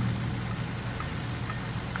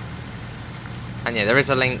 And yeah, there is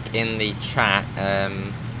a link in the chat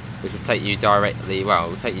which will take you directly, well, it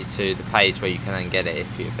will take you to the page where you can then get it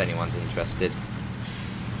if anyone's interested.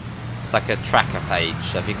 It's like a tracker page,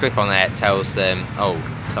 so if you click on there it tells them, oh,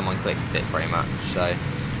 someone clicked it pretty much, so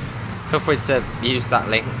feel free to use that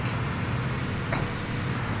link.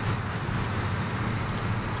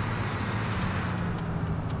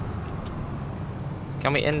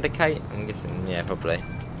 Can we indicate? I'm guessing, yeah, probably.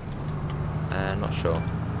 Not sure.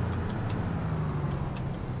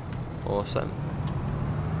 Awesome.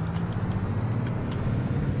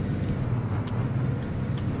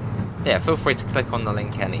 Yeah, feel free to click on the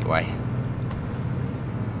link anyway.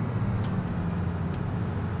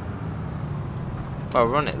 Well,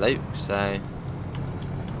 we're on it, Luke, so...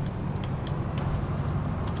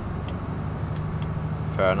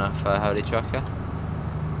 Fair enough, Holy Trucker.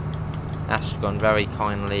 Ashgon very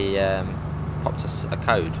kindly popped us a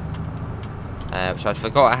code, which I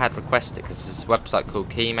forgot I had requested, because there's a website called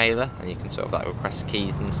Keymailer, and you can sort of like request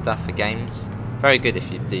keys and stuff for games. Very good if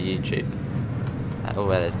you do YouTube. Oh,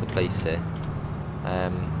 well, there's the police here.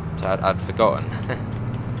 So I'd forgotten.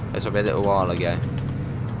 It was probably a little while ago.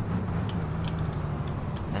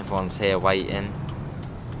 Everyone's here waiting.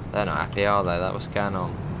 They're not happy, are they? What's going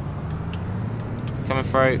on? Coming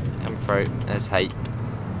through, coming through. There's hate.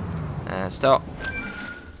 Stop.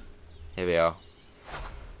 Here we are.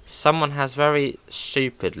 Someone has very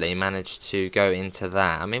stupidly managed to go into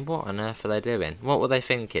that. I mean, what on earth are they doing? What were they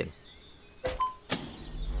thinking?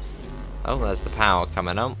 Oh, there's the power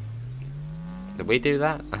coming on. Did we do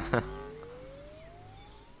that?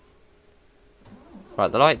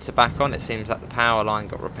 Right, the lights are back on. It seems that the power line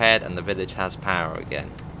got repaired and the village has power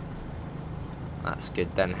again. That's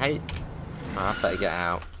good then, Hate. Right, I better get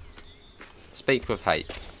out. Speak with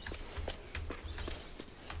Hate.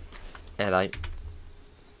 Hello.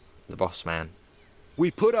 The boss man.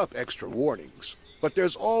 We put up extra warnings, but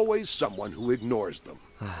there's always someone who ignores them.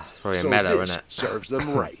 It's probably a mellow, this isn't it? serves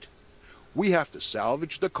them right. We have to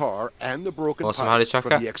salvage the car and the broken Awesome, pipe Holy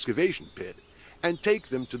from the excavation pit and take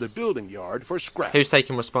them to the building yard for scrap. Who's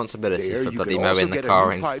taking responsibility there, for you bloody can also mowing the get car a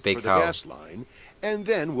new into the pipe big for the hole? gas line, and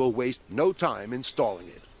then we'll waste no time installing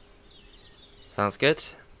it. Sounds good.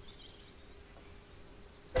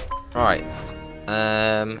 Right.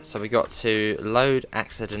 So we got to load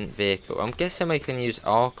accident vehicle. I'm guessing we can use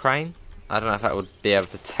our crane. I don't know if that would be able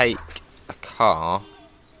to take a car.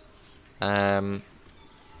 But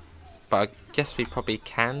I guess we probably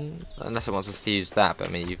can, unless it wants us to use that. But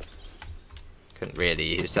I mean, you couldn't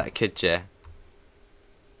really use that, could you?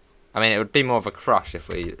 I mean, it would be more of a crush if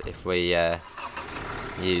we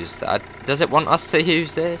use that. Does it want us to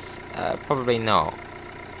use this? Probably not.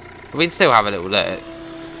 But we can still have a little look.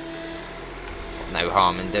 No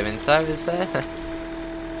harm in doing so, is there?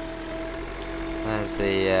 There's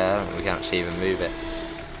the... I don't think we can actually even move it.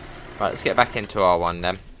 Right, let's get back into our one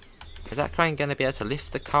then. Is that crane going to be able to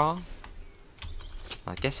lift the car?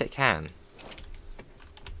 I guess it can.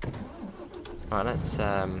 Right, let's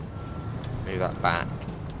move that back.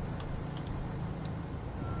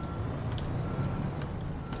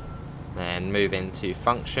 Then move into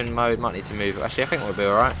function mode. Might need to move it. Actually, I think we'll be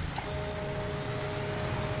alright.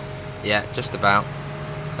 Yeah, just about.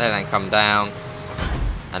 They then come down.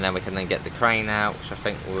 And then we can then get the crane out, which I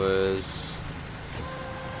think was...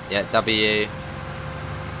 Yeah, W.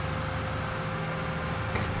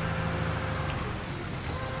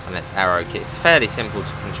 And it's arrow key. It's fairly simple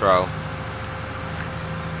to control.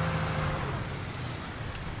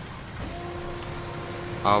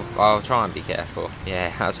 I'll try and be careful.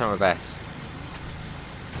 Yeah, I'll try my best.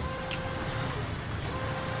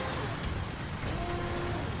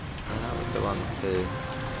 That was the one too.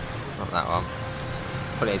 Not that one.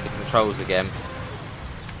 Probably need the controls again.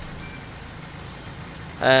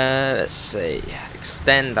 Let's see.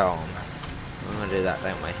 Extend on. We're gonna do that,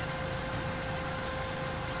 don't we?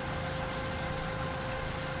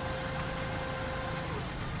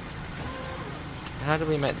 How do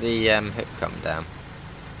we make the hook come down?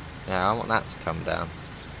 Yeah, I want that to come down.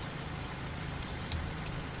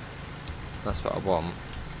 That's what I want.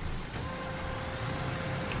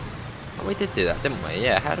 Oh, we did do that, didn't we?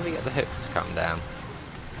 Yeah, how do we get the hook to come down?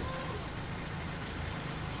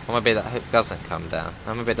 Or maybe that hook doesn't come down.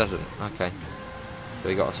 Oh, maybe it doesn't. Okay. So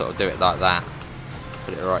we got to sort of do it like that.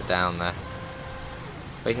 Put it right down there.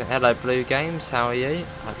 Hello, Blue Games. How are you?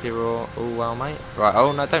 Hope you're all well, mate. Right.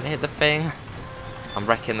 Oh no! Don't hit the thing. I'm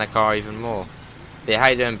wrecking the car even more. But yeah, how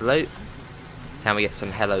you doing, Blue? Can we get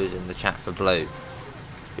some hellos in the chat for Blue?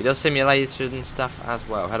 He does simulators and stuff as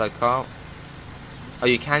well. Hello, Carl. Oh,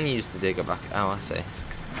 you can use the digger bucket. Oh, I see.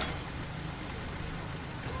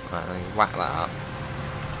 Right, then whack that up.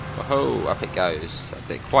 Whoa, up it goes. I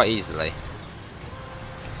did it quite easily.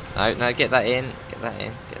 No, no, get that in. Get that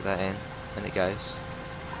in. Get that in. And it goes.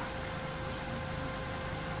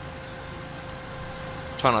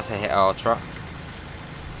 Try not to hit our truck.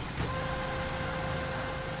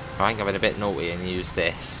 I think I've been a bit naughty and used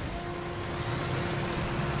this.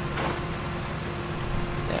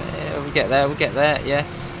 Yeah, we'll get there,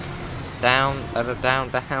 yes. Down, down,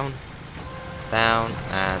 down. Down,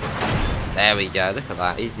 and there we go. Look at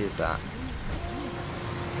that, easy as that.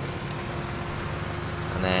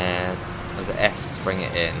 And then there's an S to bring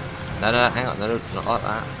it in. No, no, hang on, no, not like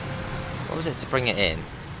that. What was it to bring it in?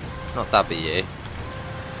 Not W.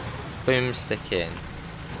 Boom, stick in.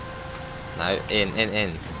 No,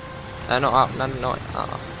 in. No, not up, no, not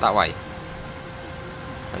up, that way.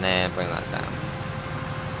 And then bring that down.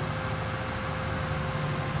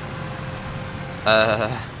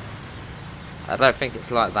 I don't think it's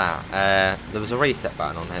like that. There was a reset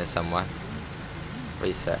button on here somewhere.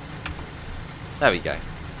 Reset. There we go.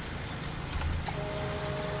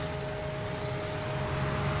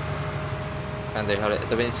 And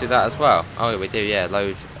do we need to do that as well? Oh, we do, yeah.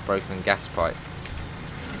 Load a broken gas pipe.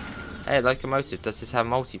 Hey, locomotive, does this have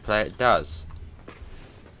multiplayer? It does.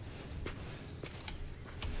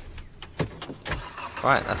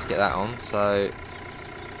 Right, let's get that on. So,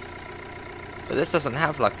 but this doesn't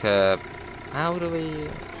have like a. How do we?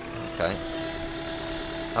 Okay.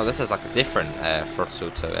 Oh, this has like a different throttle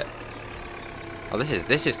to it. Oh, this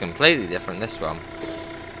is completely different. This one.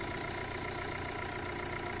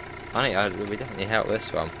 We definitely help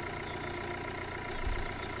this one.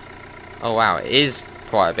 Oh wow, it is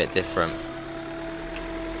quite a bit different.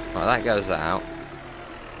 Right, that goes out.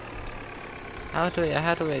 How do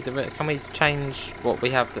we do it? Can we change what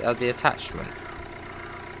we have the attachment?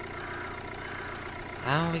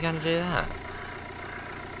 How are we going to do that?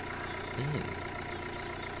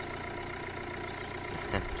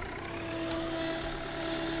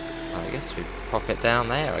 Well, I guess we pop it down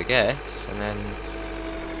there, I guess, and then.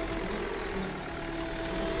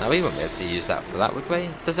 No, we wouldn't be able to use that for that, would we?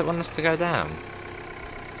 Does it want us to go down?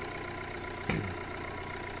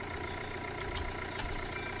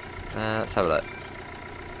 Let's have a look.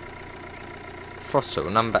 Throttle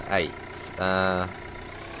number 8. No,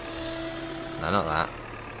 not that.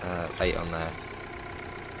 8 on there.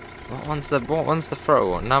 What one's the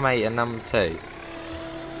throttle? Num 8 and number 2.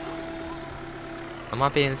 Am I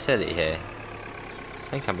being silly here? I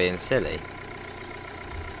think I'm being silly.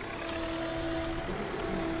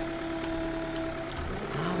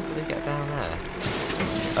 How do we get down there?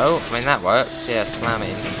 Oh, I mean that works. Yeah, slam it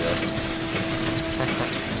into it.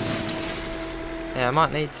 Yeah, I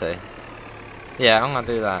might need to. Yeah, I'm gonna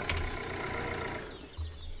do that.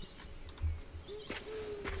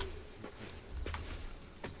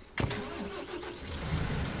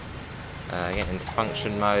 Get into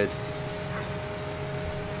function mode.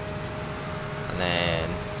 And then...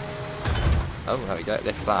 Oh, there we go,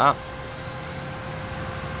 lift that up.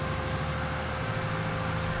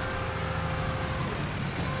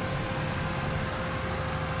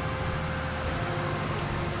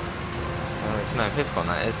 Well, there's no hook on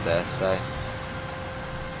that, is there? So...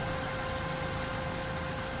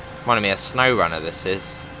 Reminding me of Snow Runner, this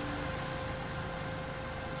is.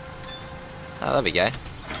 Oh, there we go.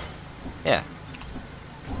 Yeah.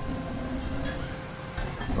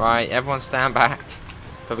 Right, everyone stand back.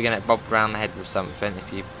 Probably gonna get bobbed around the head with something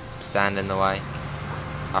if you stand in the way.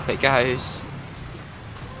 Up it goes.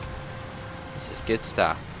 This is good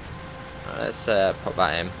stuff. Right, let's pop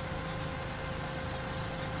that in.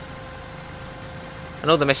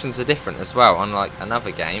 And all the missions are different as well, unlike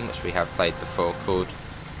another game which we have played before called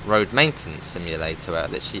Road Maintenance Simulator, where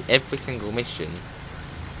literally every single mission,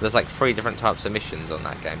 there's like 3 different types of missions on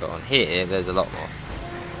that game, but on here there's a lot more.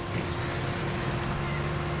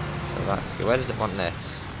 So that's good. Where does it want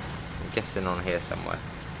this? I'm guessing on here somewhere.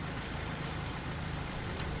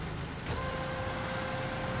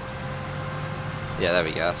 Yeah, there we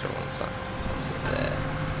go, that's what it wants. That's it there.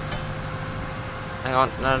 Hang on,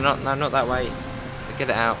 no, not that way. Get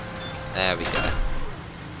it out. There we go.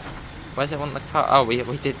 Where does it want the car? Oh, we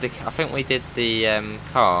did the. I think we did the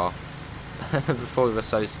car before we were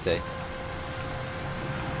supposed to.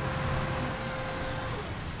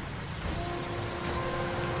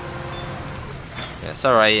 Yeah,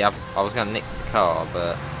 sorry, I was going to nick the car,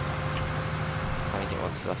 but I think it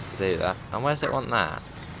wants us to do that. And where does it want that?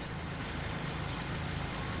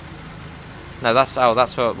 No, that's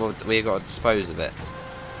what we got to dispose of it.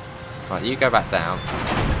 Right, you go back down.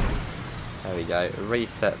 There we go.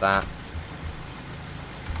 Reset that.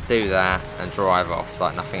 Do that and drive off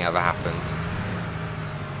like nothing ever happened.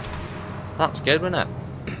 That was good, wasn't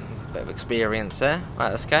it? Bit of experience there. Right,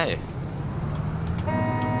 let's go.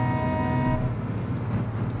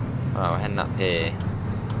 Right, we're heading up here.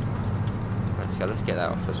 Let's go, let's get that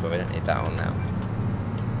off as well. We don't need that on now.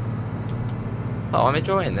 Oh, I'm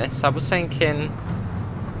enjoying this. I was thinking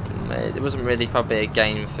it wasn't really probably a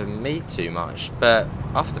game for me too much, but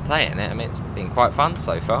after playing it, I mean, it's been quite fun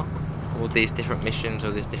so far. All these different missions,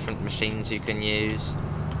 all these different machines you can use.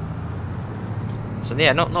 So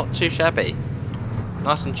yeah, not too shabby.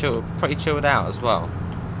 Nice and chilled, pretty chilled out as well.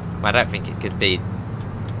 I don't think it could be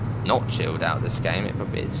not chilled out, this game.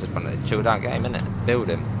 It's just one of the chilled out game, isn't it?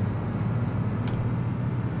 Building.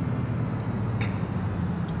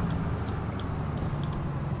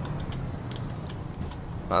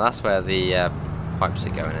 Well, that's where the pipes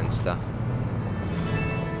are going and stuff.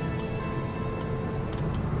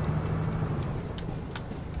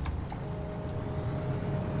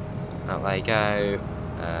 Oh, there you go.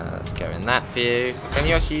 Let's go in that view. Can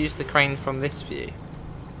you actually use the crane from this view?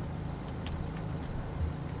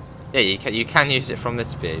 Yeah, you can use it from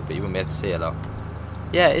this view, but you won't be able to see a lot.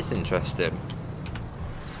 Yeah, it's interesting.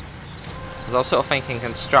 Because I was sort of thinking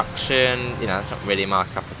construction, you know, that's not really my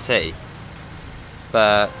cup of tea.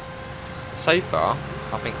 But so far,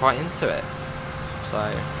 I've been quite into it.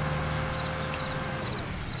 So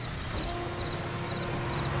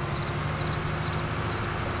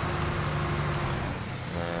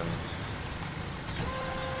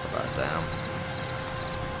put that down.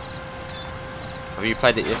 Have you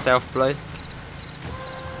played it yourself, Blue?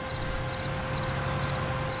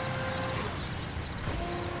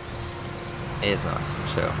 It is nice and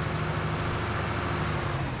chill.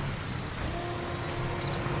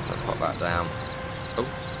 So pop that down. Oh,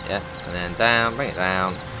 yeah, and then down, bring it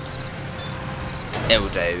down. It'll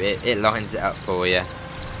do, it lines it up for you.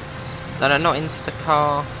 No, not into the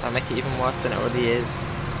car. That'll make it even worse than it already is.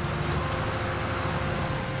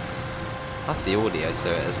 That's the audio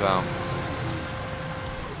to it as well.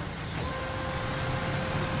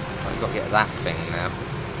 I've got to get that thing now.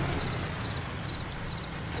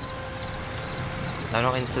 No,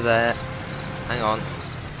 not into there. Hang on.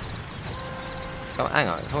 Hang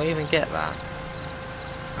on, can we even get that?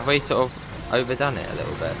 Have we sort of overdone it a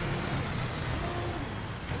little bit?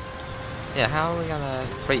 Yeah, how are we gonna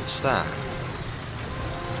reach that?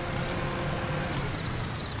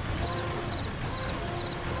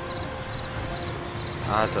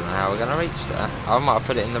 I don't know how we're gonna reach that. I might have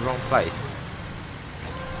put it in the wrong place.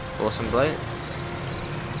 Awesome Blue.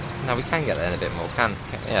 No, we can get there in a bit more,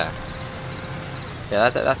 yeah. Yeah,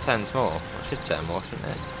 that turns more. It should turn more, shouldn't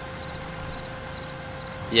it?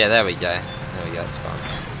 Yeah, there we go. There we go, that's fine.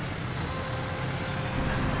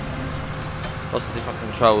 Lots of different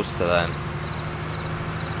controls to them.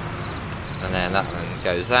 And then that one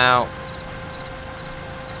goes out.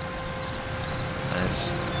 And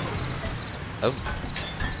it's... Oh.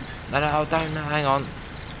 No, don't, no, hang on.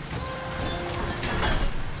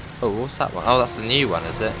 Oh, what's that one? Oh, that's the new one,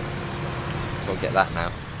 is it? So I'll get that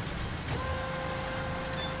now.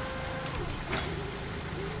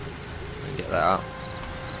 Get that up.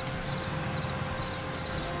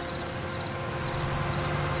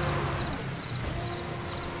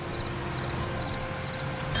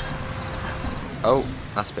 Oh,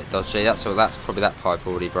 that's a bit dodgy. That's probably that pipe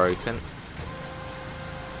already broken.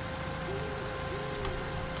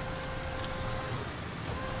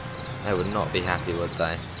 They would not be happy, would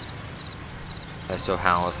they? They saw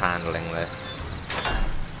how I was handling this.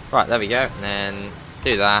 Right, there we go. And then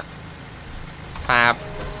do that. Tab.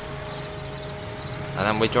 And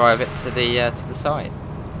then we drive it to the site.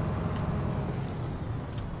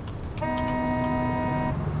 I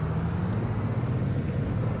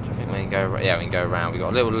think we can go. Yeah, we can go around. We got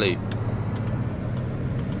a little loop.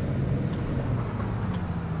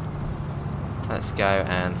 Let's go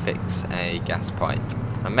and fix a gas pipe.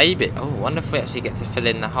 And maybe. Oh, I wonder if we actually get to fill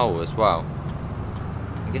in the hole as well.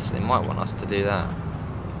 I guess they might want us to do that.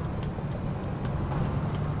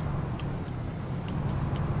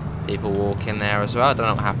 People walk in there as well. I don't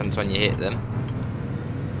know what happens when you hit them.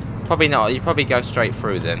 Probably not. You probably go straight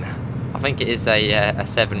through them. I think it is a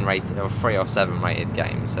 7 rated or 3 or 7 rated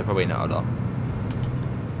game, so probably not a lot.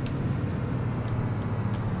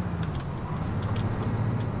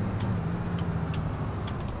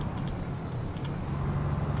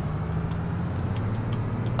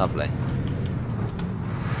 Lovely.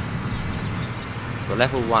 We're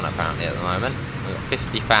level 1 apparently at the moment. We've got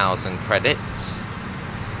 50,000 credits.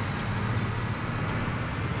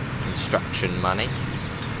 Construction money.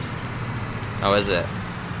 Oh, is it?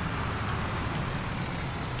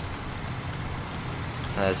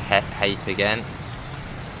 There's Hape again.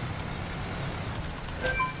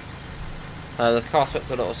 The car swept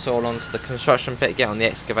a little soil onto the construction pit. Get on the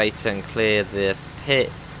excavator and clear the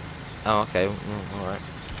pit. Oh, okay. Alright.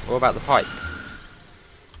 What about the pipe?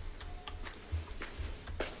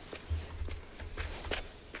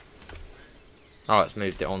 Oh, it's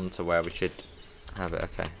moved it on to where we should have it.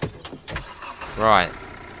 Okay. Right.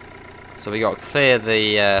 So we got to clear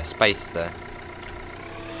the space there.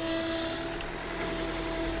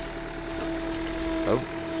 Oh.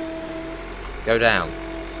 Go down.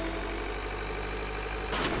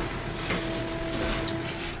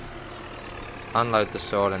 Unload the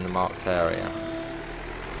soil in the marked area.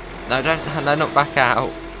 No, don't. No, not back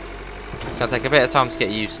out. It's gonna take a bit of time to get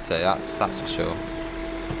used to. That's for sure.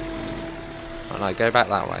 Oh no, go back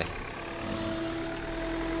that way.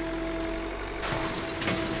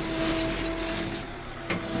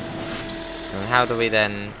 And how do we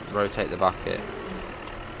then rotate the bucket?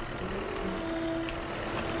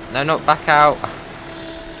 No, not back out.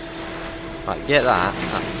 Right, get that.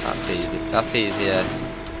 That's easy. That's easier.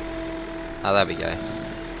 Oh, there we go.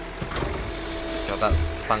 Got that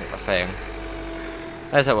plunk the thing.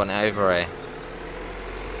 There's that one over here.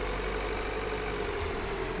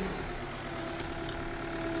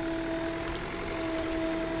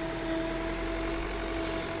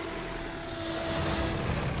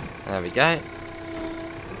 There we go.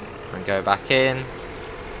 And go back in.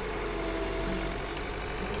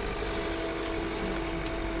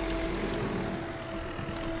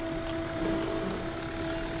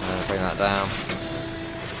 Bring that down.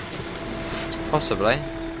 Possibly.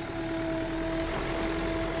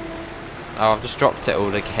 Oh, I've just dropped it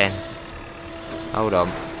all again. Hold on.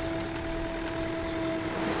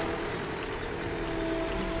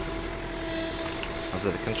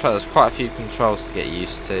 The control, there's quite a few controls to get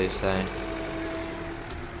used to, so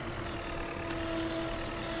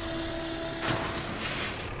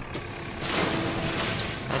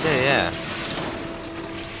I do, yeah.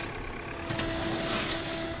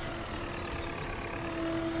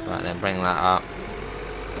 Right, then bring that up,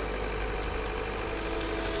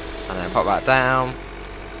 and then pop that down,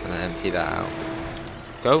 and then empty that out.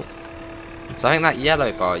 Go. So I think that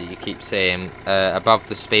yellow bar you keep seeing above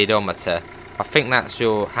the speedometer, I think that's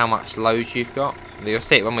your how much load you've got. You'll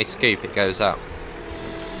see it when we scoop, it goes up.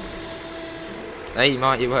 Hey,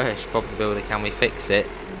 mighty wish. Bob the Builder, can we fix it?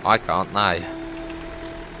 I can't, no.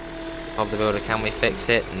 Bob the Builder, can we fix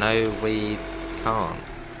it? No, we can't.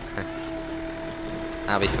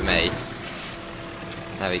 That'll be for me.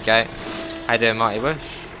 There we go. How you doing, mighty wish?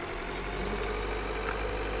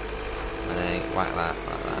 And then whack that,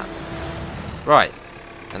 like that. Right.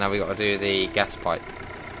 And now we got to do the gas pipe.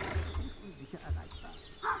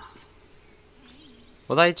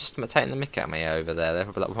 Well, they just taking the mick at me over there. They're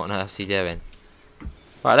probably like, what on earth is he doing?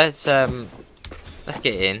 Right, let's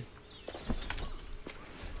get in.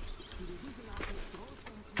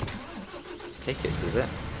 Tickets, is it?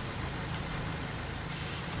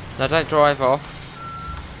 No, don't drive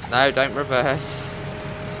off. No, don't reverse.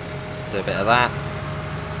 Do a bit of that.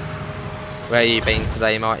 Where you been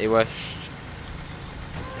today, mighty wish?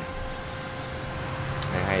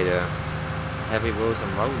 Hey, how you doing? Heavy wheels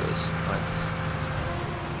and rollers. Nice.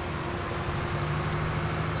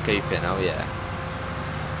 Scooping, oh yeah.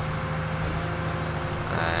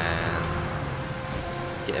 And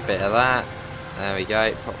get a bit of that. There we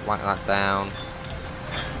go. Pop, whack that down.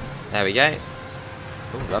 There we go.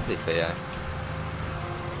 Oh, lovely Theo. I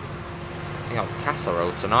think I'll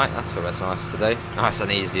casserole tonight. That's always nice to do. Nice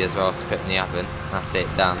and easy as well to put in the oven. That's it,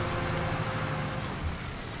 done.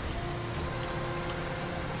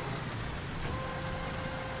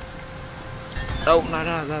 Oh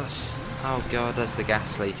no, that's. Oh god, there's the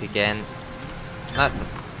gas leak again. No.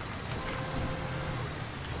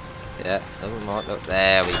 Yeah, oh my, look,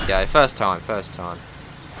 there we go. First time.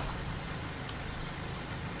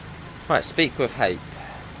 Right, speak with Hape.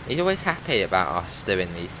 He's always happy about us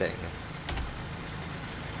doing these things.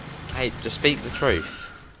 Hape, just speak the truth.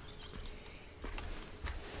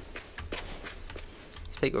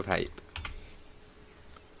 Speak with Hape.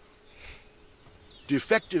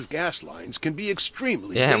 Defective gas lines can be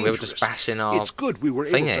extremely dangerous. dangerous. We were just bashing our It's good we were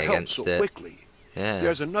able to help so quickly. Yeah.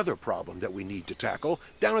 There's another problem that we need to tackle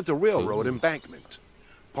down at the railroad embankment.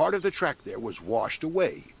 Part of the track there was washed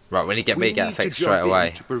away. Right, we need to get that fixed straight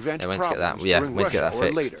away. To prevent yeah, we need to get that. Yeah, we need to get that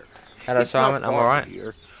fixed. Later. Hello, Simon. I'm alright.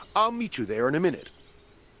 I'll meet you there in a minute.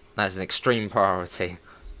 That's an extreme priority.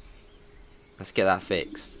 Let's get that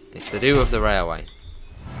fixed. It's to do with the railway.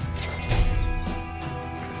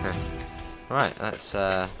 Right, let's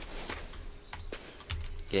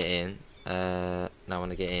get in. No, I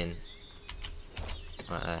want to get in.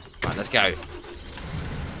 Right there. Right, let's go.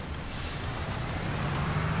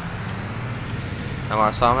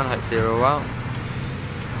 Alright, Simon, hopefully you're all well.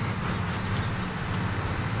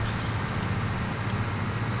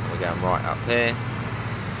 going right up here.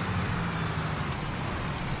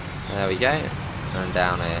 There we go. And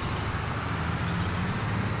down here.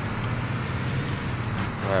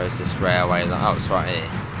 Where is this railway? Oh, it's right here.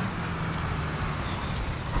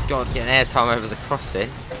 God, getting airtime over the crossing.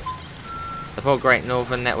 The poor Great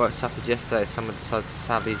Northern Network suffered yesterday. Someone decided to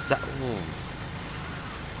sadly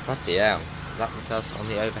bloody hell. Zap themselves on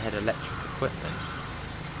the overhead electric equipment.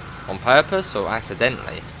 On purpose or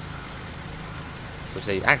accidentally? So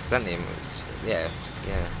see, accidentally was, yeah,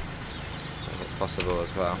 it's possible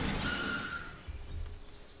as well.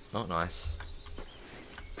 Not nice.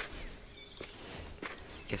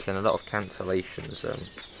 Guessing a lot of cancellations.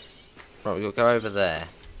 Right, we'll go over there.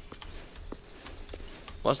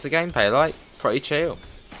 What's the gameplay like? Pretty chill.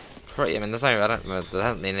 I mean, there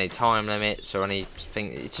hasn't been any time limits or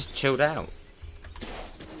anything. It's just chilled out.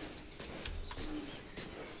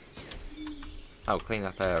 Oh, clean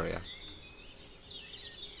up area.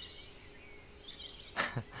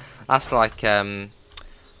 That's like on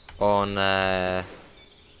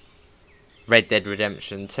Red Dead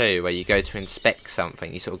Redemption 2, where you go to inspect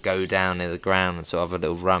something. You sort of go down in the ground and sort of have a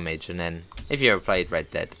little rummage, and then if you ever played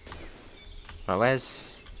Red Dead. Right,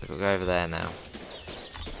 we'll go over there now.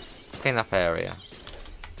 Clean up area.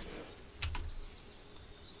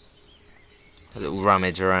 A little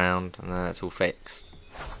rummage around, and then it's all fixed.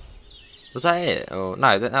 Was that it? Or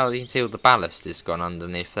no? No, you can see all the ballast is gone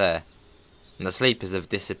underneath there, and the sleepers have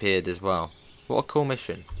disappeared as well. What a cool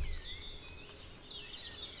mission!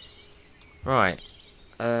 Right.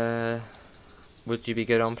 Would you be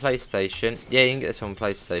good on PlayStation? Yeah, you can get this on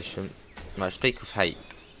PlayStation. Right, speak of hate.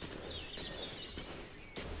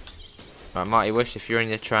 Right, Mighty Wish, if you're in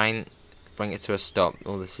your train, bring it to a stop.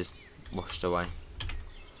 All this is washed away.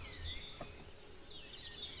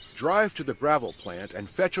 Drive to the gravel plant and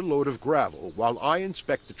fetch a load of gravel while I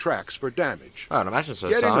inspect the tracks for damage. Oh, I'd imagine so.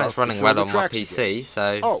 It's running well on my PC,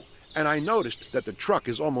 so... Oh, and I noticed that the truck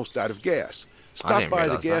is almost out of gas. Stop by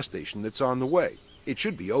the gas station that's on the way. It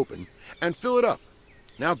should be open. And fill it up.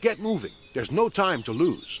 Now get moving. There's no time to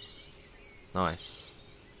lose. Nice.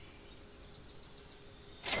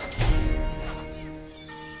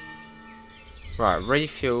 Right,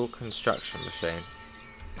 refuel construction machine.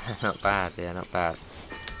 Not bad, yeah, not bad.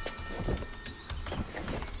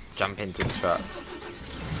 Jump into the truck.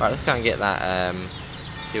 Right, let's go and get that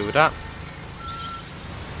fueled up.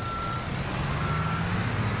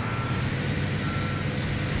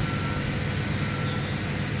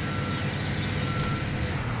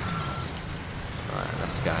 Right,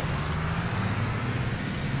 let's go.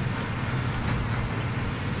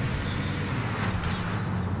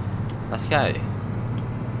 Let's go.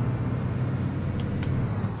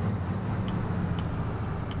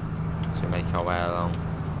 So we make our way along.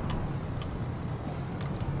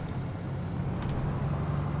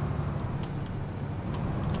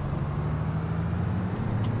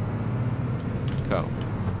 Cool.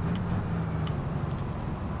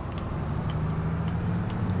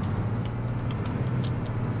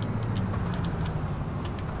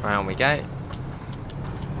 Round we go.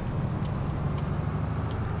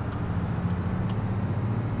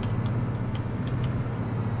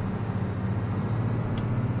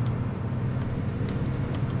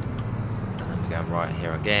 Right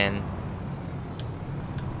here again.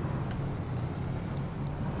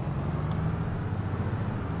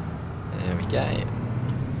 There we go.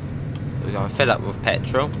 So we're going to fill up with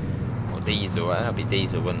petrol or diesel. That'll be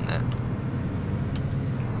diesel, wouldn't it?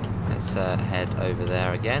 Let's head over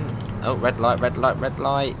there again. Oh, red light, red light, red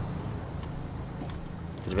light.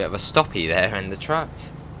 Did a bit of a stoppy there in the truck.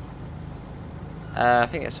 I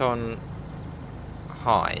think it's on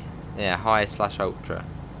high. Yeah, high / ultra.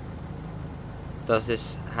 Does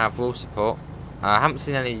this have wheel support? I haven't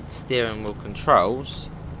seen any steering wheel controls.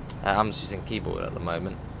 I'm just using keyboard at the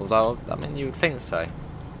moment. Although, I mean, you would think so.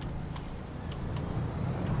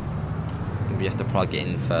 Maybe you have to plug it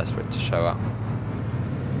in first for it to show up.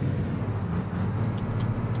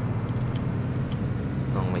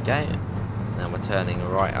 On we go. Now we're turning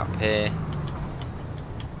right up here.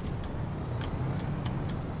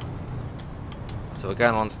 So we're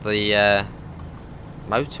going on to the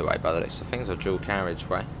motorway by the looks of things, or dual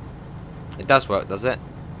carriageway. It does work, does it?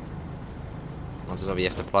 Once you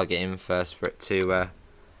have to plug it in first for it to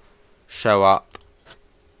show up.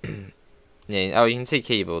 Yeah. Oh, you can see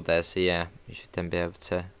keyboard there, so yeah, you should then be able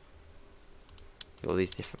to get all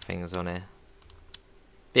these different things on here.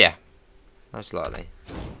 But yeah, most likely.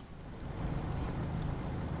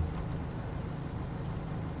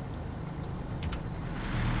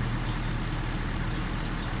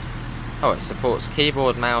 Oh, it supports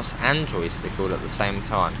keyboard, mouse and joystick all at the same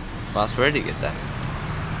time. Well, that's really good then.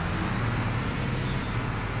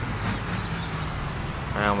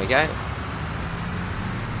 Around we go.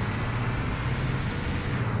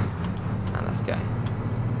 And let's go.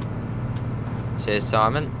 Cheers,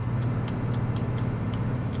 Simon.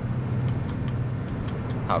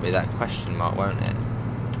 That'll be that question mark, won't it?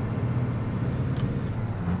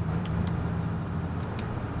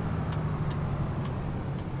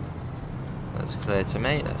 That's clear to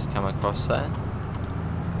me. Let's come across there.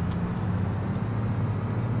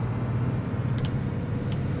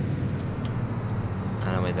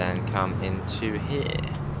 And we then come into here.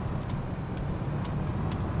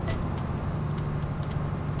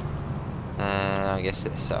 I guess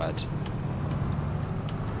this side.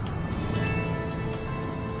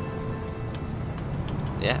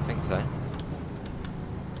 Yeah, I think so.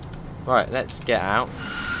 Right, let's get out.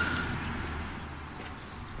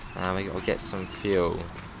 And we gotta get some fuel.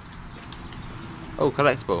 Oh,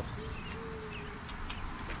 collectible.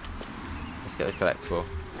 Let's get the collectible.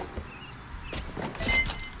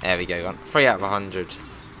 There we go, 3 out of 100.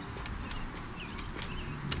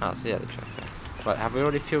 Oh, so yeah, the tracker. Right, have we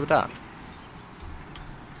already fueled up?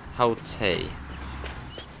 Hold T.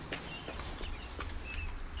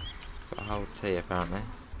 Got a hold T apparently.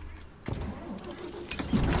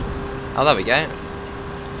 Oh, there we go.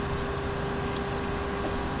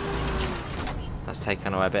 That's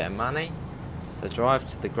taken away a bit of money. So drive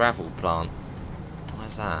to the gravel plant.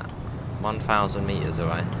 Where's that? 1,000 meters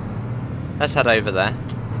away. Let's head over there.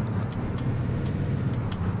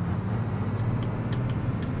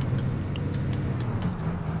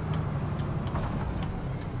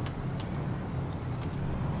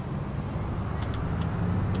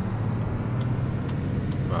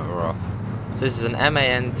 Right, we're off. So this is an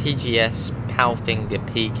MAN TGS Palfinger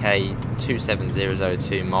PK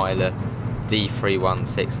 27002 miler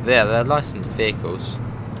D316. They're licensed vehicles.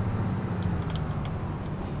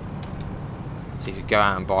 So you could go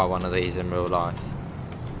out and buy one of these in real life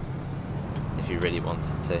if you really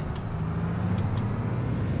wanted to.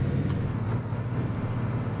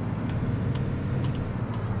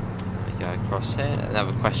 There we go, across here.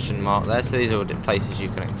 Another question mark there. So these are all the places you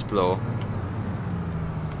can explore.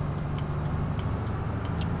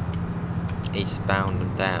 Eastbound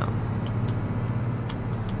and down.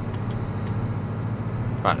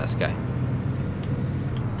 Right, let's go.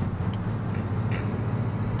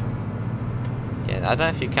 Yeah, I don't know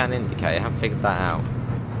if you can indicate, I haven't figured that out.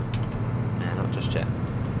 Yeah, not just yet.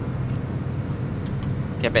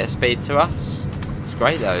 Get a bit of speed to us. It's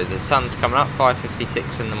great though, the sun's coming up,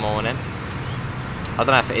 5:56 in the morning. I don't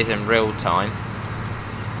know if it is in real time.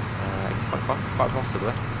 Quite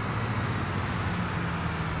possibly.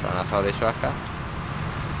 Don't know how they tracker.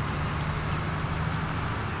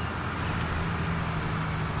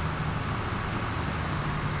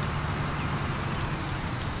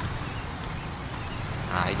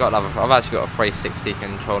 You got another. I've actually got a 360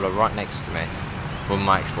 controller right next to me with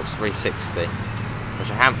my Xbox 360, which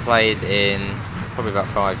I haven't played in probably about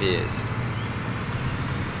 5 years.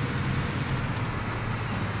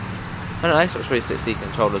 I don't know, Xbox 360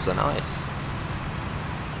 controllers are nice.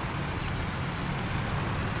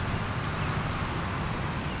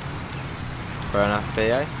 Fair enough,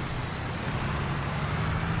 Theo.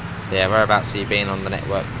 Yeah, whereabouts have you been on the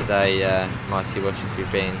network today, Mighty Wish, if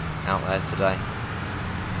you've been out there today?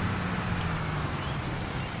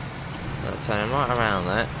 Turning right around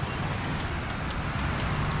there.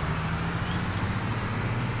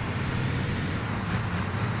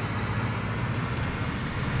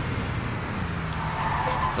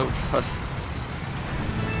 Oh god.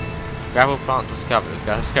 Gravel plant discovered.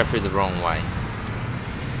 Let's go through the wrong way.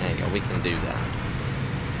 There you go, we can do that.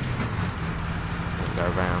 We'll go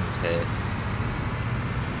around here.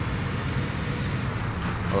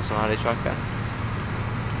 Awesome, how do you tracker?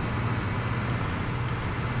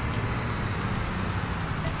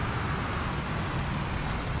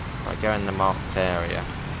 Go in the marked area.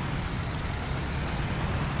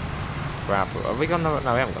 Gravel. Have we gone the?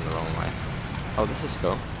 No, we haven't gone the wrong way. Oh, this is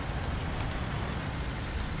cool.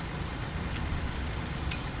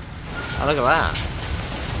 Oh, look at that.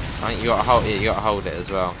 I think you got to hold it. You got to hold it as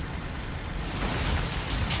well.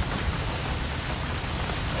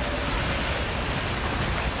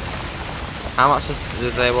 How much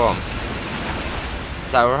did they want?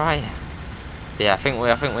 Is that alright? Yeah, I think we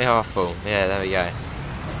are full. Yeah, there we go.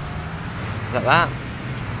 Is that that?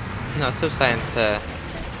 No, it's still saying to...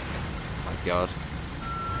 Oh my god.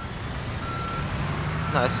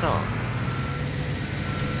 No, it's not.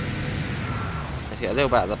 Let's get a little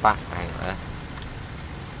bit at the back bank there.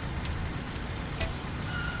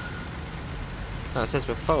 No, it says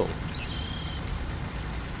we're full.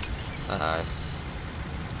 Uh-oh.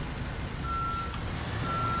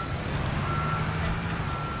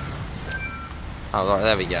 Oh, right,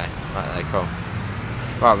 there we go. Right there, cool.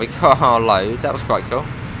 Right, we got our load. That was quite cool.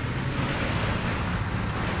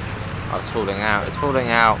 Oh, it's falling out. It's falling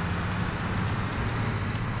out.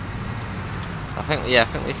 I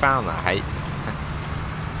think we found that hate.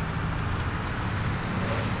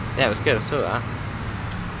 Yeah, it was good. I saw that.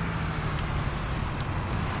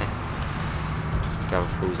 Gravel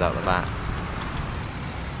falls out the back.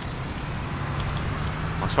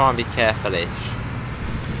 I'll try and be careful-ish.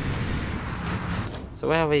 So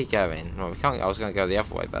where are we going? Well, we can't. I was going to go the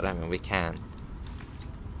other way, but I don't think we can.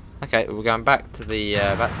 Okay, we're going back to the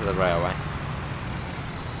railway.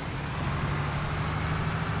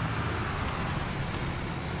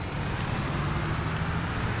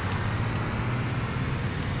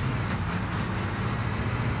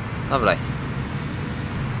 Lovely.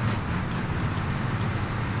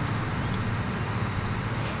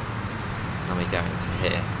 Now we go into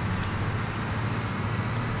here.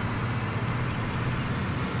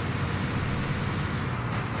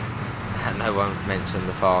 No one mentioned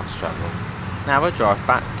the fast travel. Now we'll drive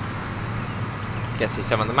back. Get to see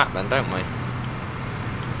some on the map then, don't we?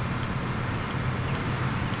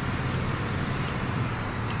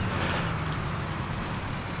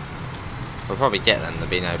 We'll probably get them. There'll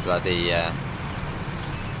be no bloody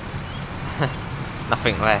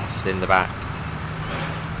nothing left in the back.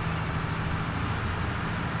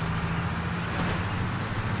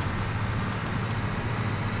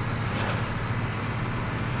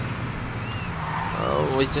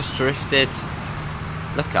 Oh, we just drifted.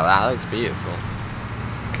 Look at that, that looks beautiful.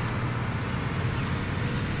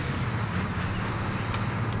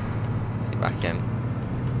 Let's get back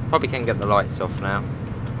in. Probably can get the lights off now.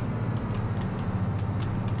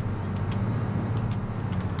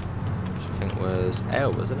 Which I think was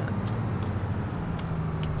L, wasn't it?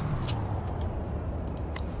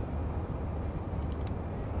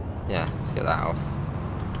 Yeah, let's get that off.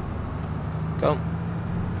 Go.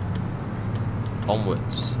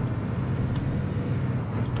 Onwards.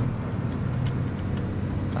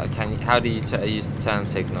 How do you use the turn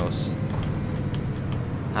signals?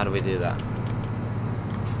 How do we do that?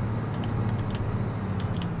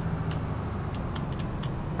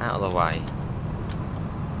 Out of the way.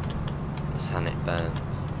 The sun, it burns.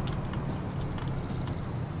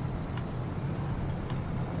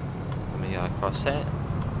 Let me go across it.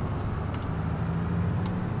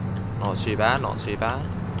 Not too bad, not too bad.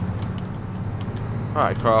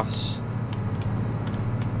 Right across.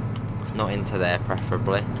 Not into there,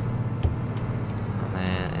 preferably. And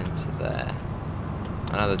then into there.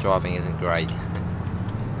 I know the driving isn't great.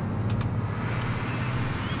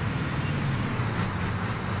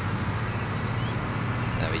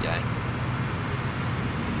 There we go.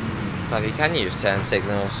 But you can use turn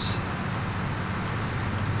signals.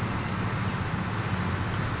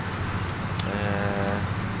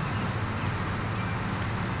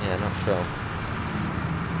 Yeah, not sure.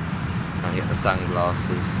 Get the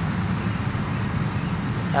sunglasses.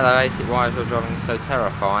 Hello, 80. Why is your driving so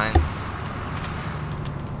terrifying?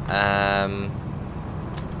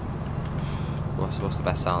 What's the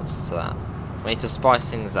best answer to that? We need to spice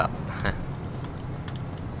things up.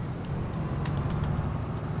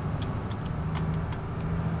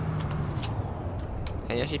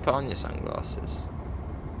 Can you actually put on your sunglasses?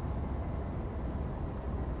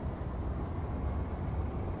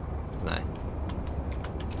 No.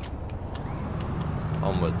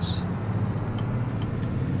 Onwards.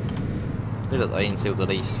 Look at that, you can see all the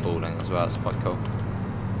leaves falling as well, it's quite cool.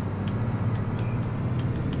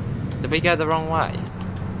 Did we go the wrong way?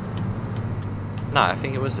 No, I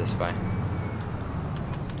think it was this way.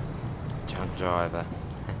 Drunk driver.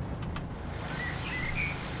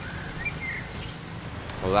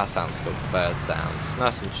 Oh, that sounds cool, bird sounds.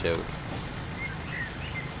 Nice and chilled.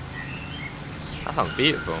 That sounds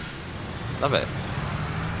beautiful. Love it.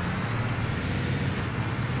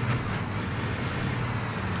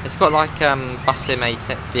 It's got like Bus Sim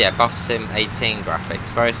 18, yeah, Bus Sim 18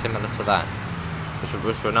 graphics, very similar to that,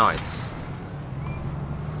 which were nice.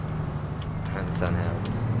 And the sun heralds.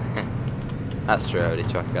 That's true, Odie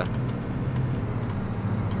Trucker.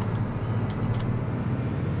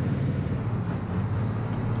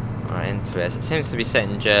 Right, into it. It seems to be set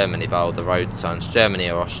in Germany by all the road signs. Germany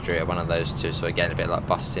or Austria, one of those two. So again, a bit like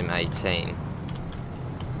Bus Sim 18.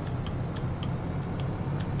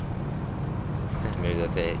 Move the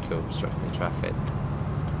vehicle, obstructing traffic.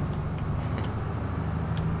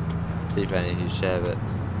 See if any of you share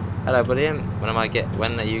bits. Hello, William. When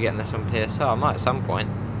are you getting this on PSR? I might at some point.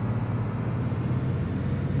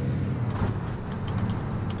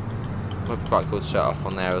 Would be quite cool to shut off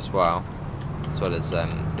on there as well as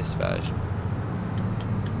this version.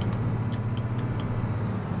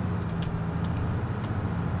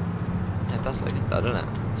 it does look good though, doesn't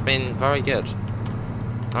it? It's been very good.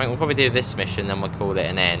 I think we'll probably do this mission, then we'll call it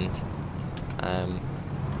an end. And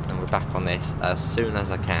we're back on this as soon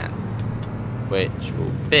as I can. Which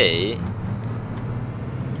will be...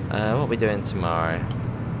 what are we doing tomorrow?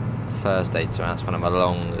 Thursday tomorrow, that's one of my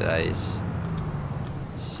long days.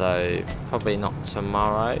 So, probably not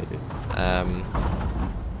tomorrow.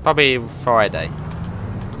 Probably Friday.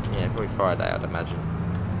 Yeah, probably Friday, I'd imagine.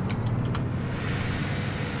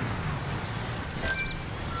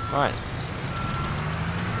 Right.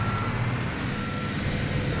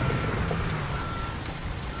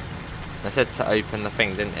 I said to open the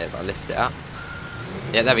thing, didn't it? But I lift it up.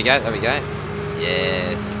 Yeah, there we go, there we go.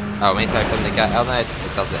 Yes. Oh, I need to open the gate. Oh no, it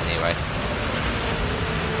does it anyway.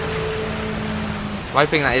 I'm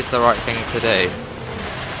hoping that is the right thing to do.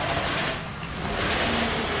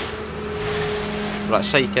 Like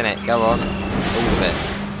shaking it, go on. All of it.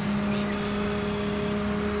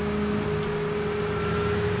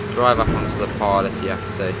 Drive up onto the pile if you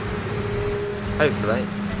have to. Hopefully.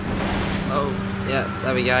 Oh, yeah,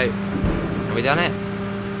 there we go. Have we done it?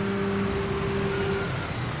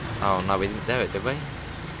 Oh no, we didn't do it, did we?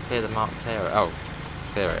 Clear the marked area. Oh,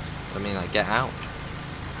 clear it. I mean, like, get out.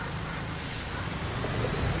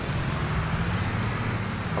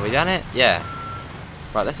 Have we done it? Yeah.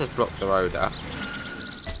 Right, let's just block the road up.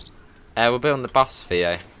 We'll be on the bus,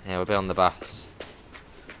 Theo. Yeah, we'll be on the bus.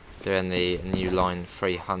 Doing the new line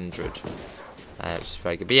 300. Which is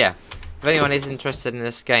very good. But yeah, if anyone is interested in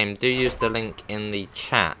this game, do use the link in the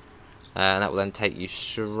chat. And that will then take you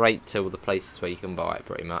straight to all the places where you can buy it,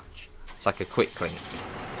 pretty much. It's like a quick link.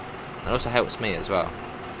 It also helps me as well.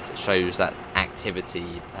 It shows that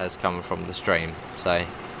activity has come from the stream. So,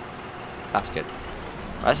 that's good.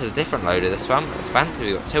 Right, this is a different loader, this one. It's fancy,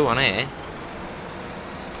 we've got two on here.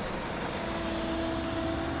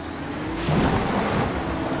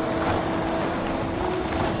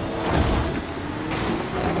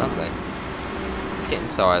 That's lovely. Let's get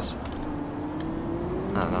inside.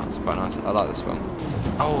 Oh, that's quite nice. I like this one.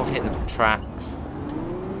 Oh, I've hit the tracks.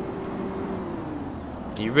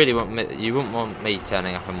 You really want me? You wouldn't want me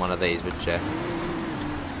turning up in one of these, would you?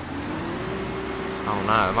 Oh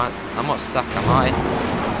no, I'm not stuck, am I?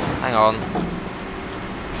 Hang on.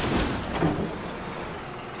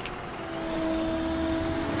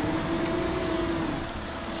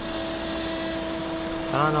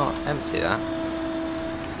 Can I not empty that?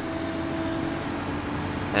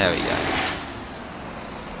 There we go.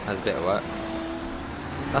 That's a bit of work.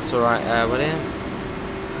 That's alright, William.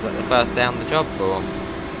 Is that the first day on the job, or?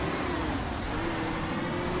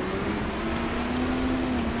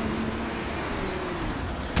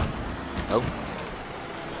 Oh.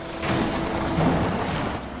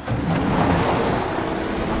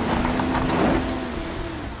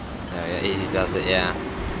 Oh yeah, easy does it, yeah.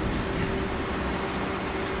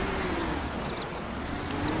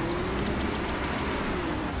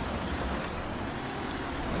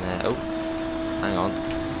 And then, oh, hang on.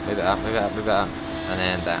 Move it up, move it up, move it up. And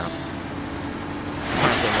then down.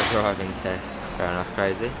 Doing the driving test. Fair enough,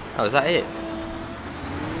 crazy. Oh, is that it?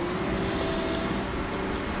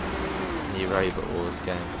 New Robot Wars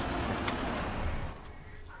game.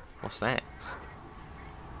 What's next?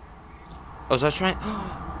 Oh, is there a train?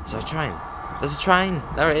 Is there a train? There's a train!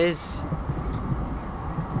 There it is!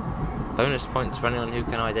 Bonus points for anyone who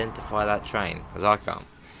can identify that train. Because I can't. I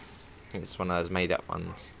think it's one of those made up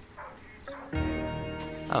ones.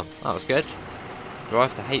 Oh, that was good.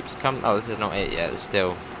 Drive to Heaps come. Oh, this is not it yet. There's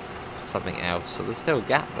still something else. So there's still a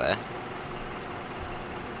gap there.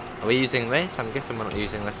 Are we using this? I'm guessing we're not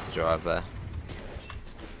using this to drive there.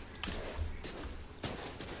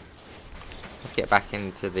 Let's get back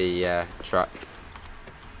into the truck.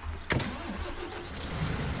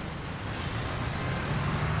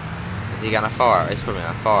 Is he going to fire? He's probably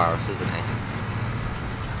going to fire us, isn't he?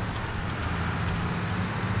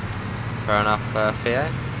 Fair enough, Theo.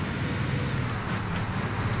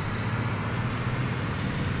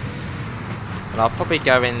 And I'll probably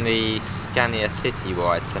go in the Scania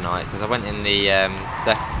Citywide tonight because I went in the I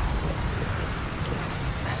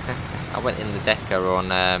went in the Decker on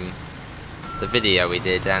the video we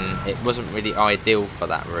did, and it wasn't really ideal for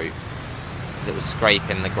that route because it was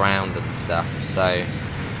scraping the ground and stuff. So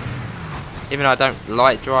even though I don't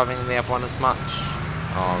like driving the other one as much,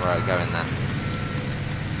 I'll go in there.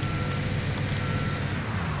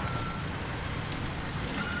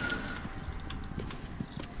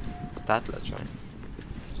 Stadler train.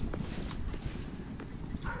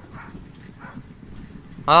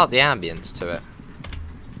 I like the ambience to it.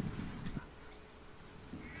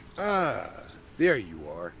 Ah, there you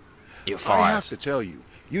are. You're fired. I have to tell you,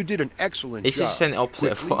 you did an excellent job. It's just an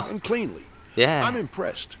opposite of quickly what? and cleanly. Yeah. I'm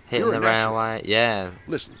impressed. Hitting You're the railway. Yeah.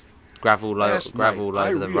 Listen. Gravel over the road. I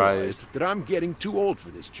realized that I'm getting too old for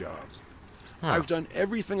this job. Oh. I've done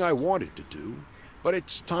everything I wanted to do, but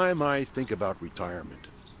it's time I think about retirement.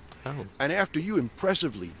 Oh. And after you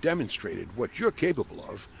impressively demonstrated what you're capable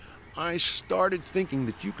of, I started thinking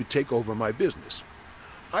that you could take over my business.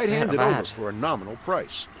 I'd hand it over for a nominal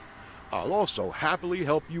price. I'll also happily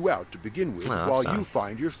help you out to begin with while you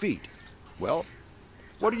find your feet. Well,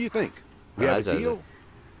 what do you think? We have a deal?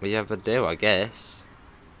 We have a deal, I guess.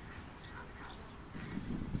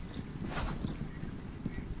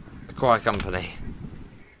 Quiet company.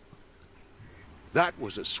 That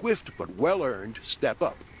was a swift but well-earned step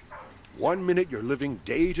up. 1 minute you're living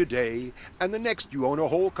day to day, and the next you own a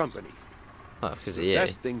whole company. Oh, because the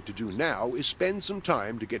best thing to do now is spend some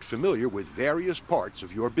time to get familiar with various parts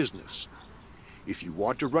of your business. If you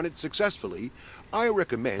want to run it successfully, I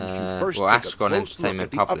recommend you first take a close look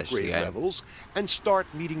at the upgrade levels and start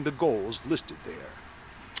meeting the goals listed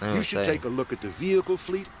there. You should take a look at the vehicle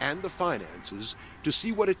fleet and the finances to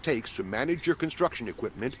see what it takes to manage your construction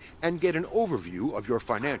equipment and get an overview of your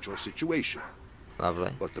financial situation.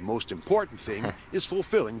 Lovely. But the most important thing is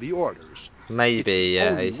fulfilling the orders. Maybe, it's the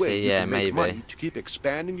only way you can make money to keep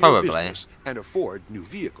expanding your business and afford new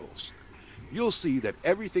vehicles. You'll see that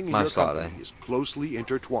everything in your company is closely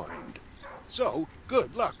intertwined. So,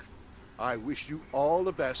 good luck. I wish you all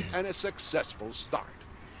the best and a successful start.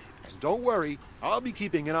 And don't worry, I'll be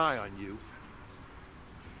keeping an eye on you.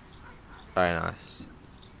 Very nice.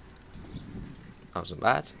 That wasn't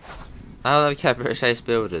bad. Oh, okay, BritishAce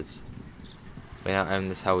Builders. We now own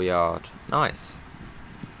this whole yard. Nice.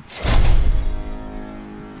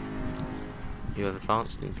 You have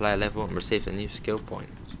advanced in player level and received a new skill point.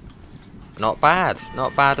 Not bad.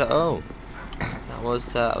 Not bad at all. That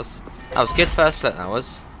was good first look, that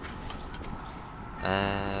was.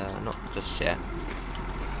 Not just yet.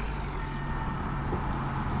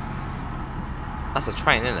 That's a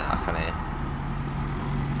train, isn't it? I can hear.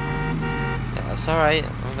 Yeah, that's alright.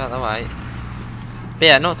 I'll get the way. But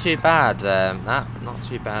yeah, not too bad. That not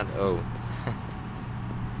too bad. Oh,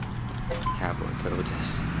 cowboy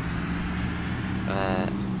builders.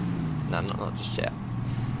 No, not just yet.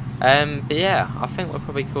 But yeah, I think we'll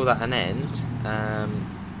probably call that an end.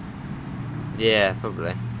 Yeah,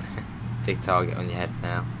 probably. Big target on your head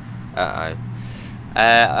now.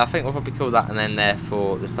 I think we'll probably call that an end there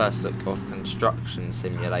for the first look of Construction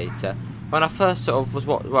Simulator. When I first sort of was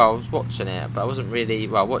watching it, but I wasn't really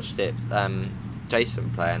I watched it. Jason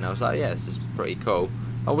play, and I was like, yeah, this is pretty cool.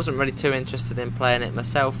 I wasn't really too interested in playing it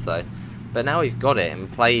myself though, but now we've got it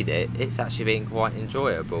and played it, it's actually been quite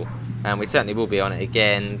enjoyable, and we certainly will be on it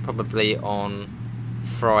again probably on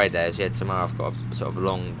Fridays. Yeah, tomorrow I've got a sort of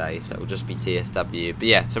long day, so it'll just be TSW, but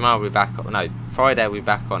yeah, tomorrow we'll be back on, no, Friday we'll be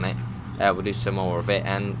back on it. We'll do some more of it,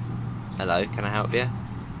 and hello, can I help you?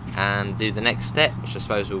 And do the next step, which I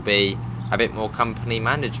suppose will be a bit more company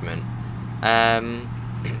management. But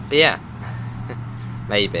yeah,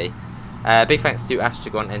 maybe. Big thanks to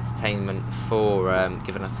Astragon Entertainment for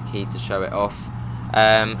giving us a key to show it off.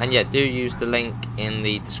 And yeah, do use the link in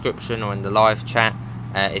the description or in the live chat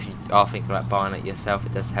if you are thinking about buying it yourself.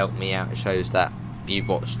 It does help me out. It shows that you've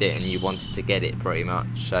watched it and you wanted to get it pretty much.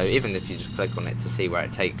 So even if you just click on it to see where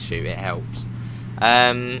it takes you, it helps.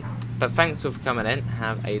 But thanks all for coming in.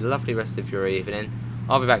 Have a lovely rest of your evening.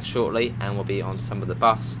 I'll be back shortly and we'll be on some of the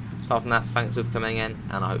bus. Apart from that, thanks all for coming in,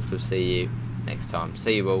 and I hope we'll see you next time.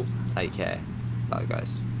 See you all. Take care. Bye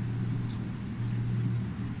guys.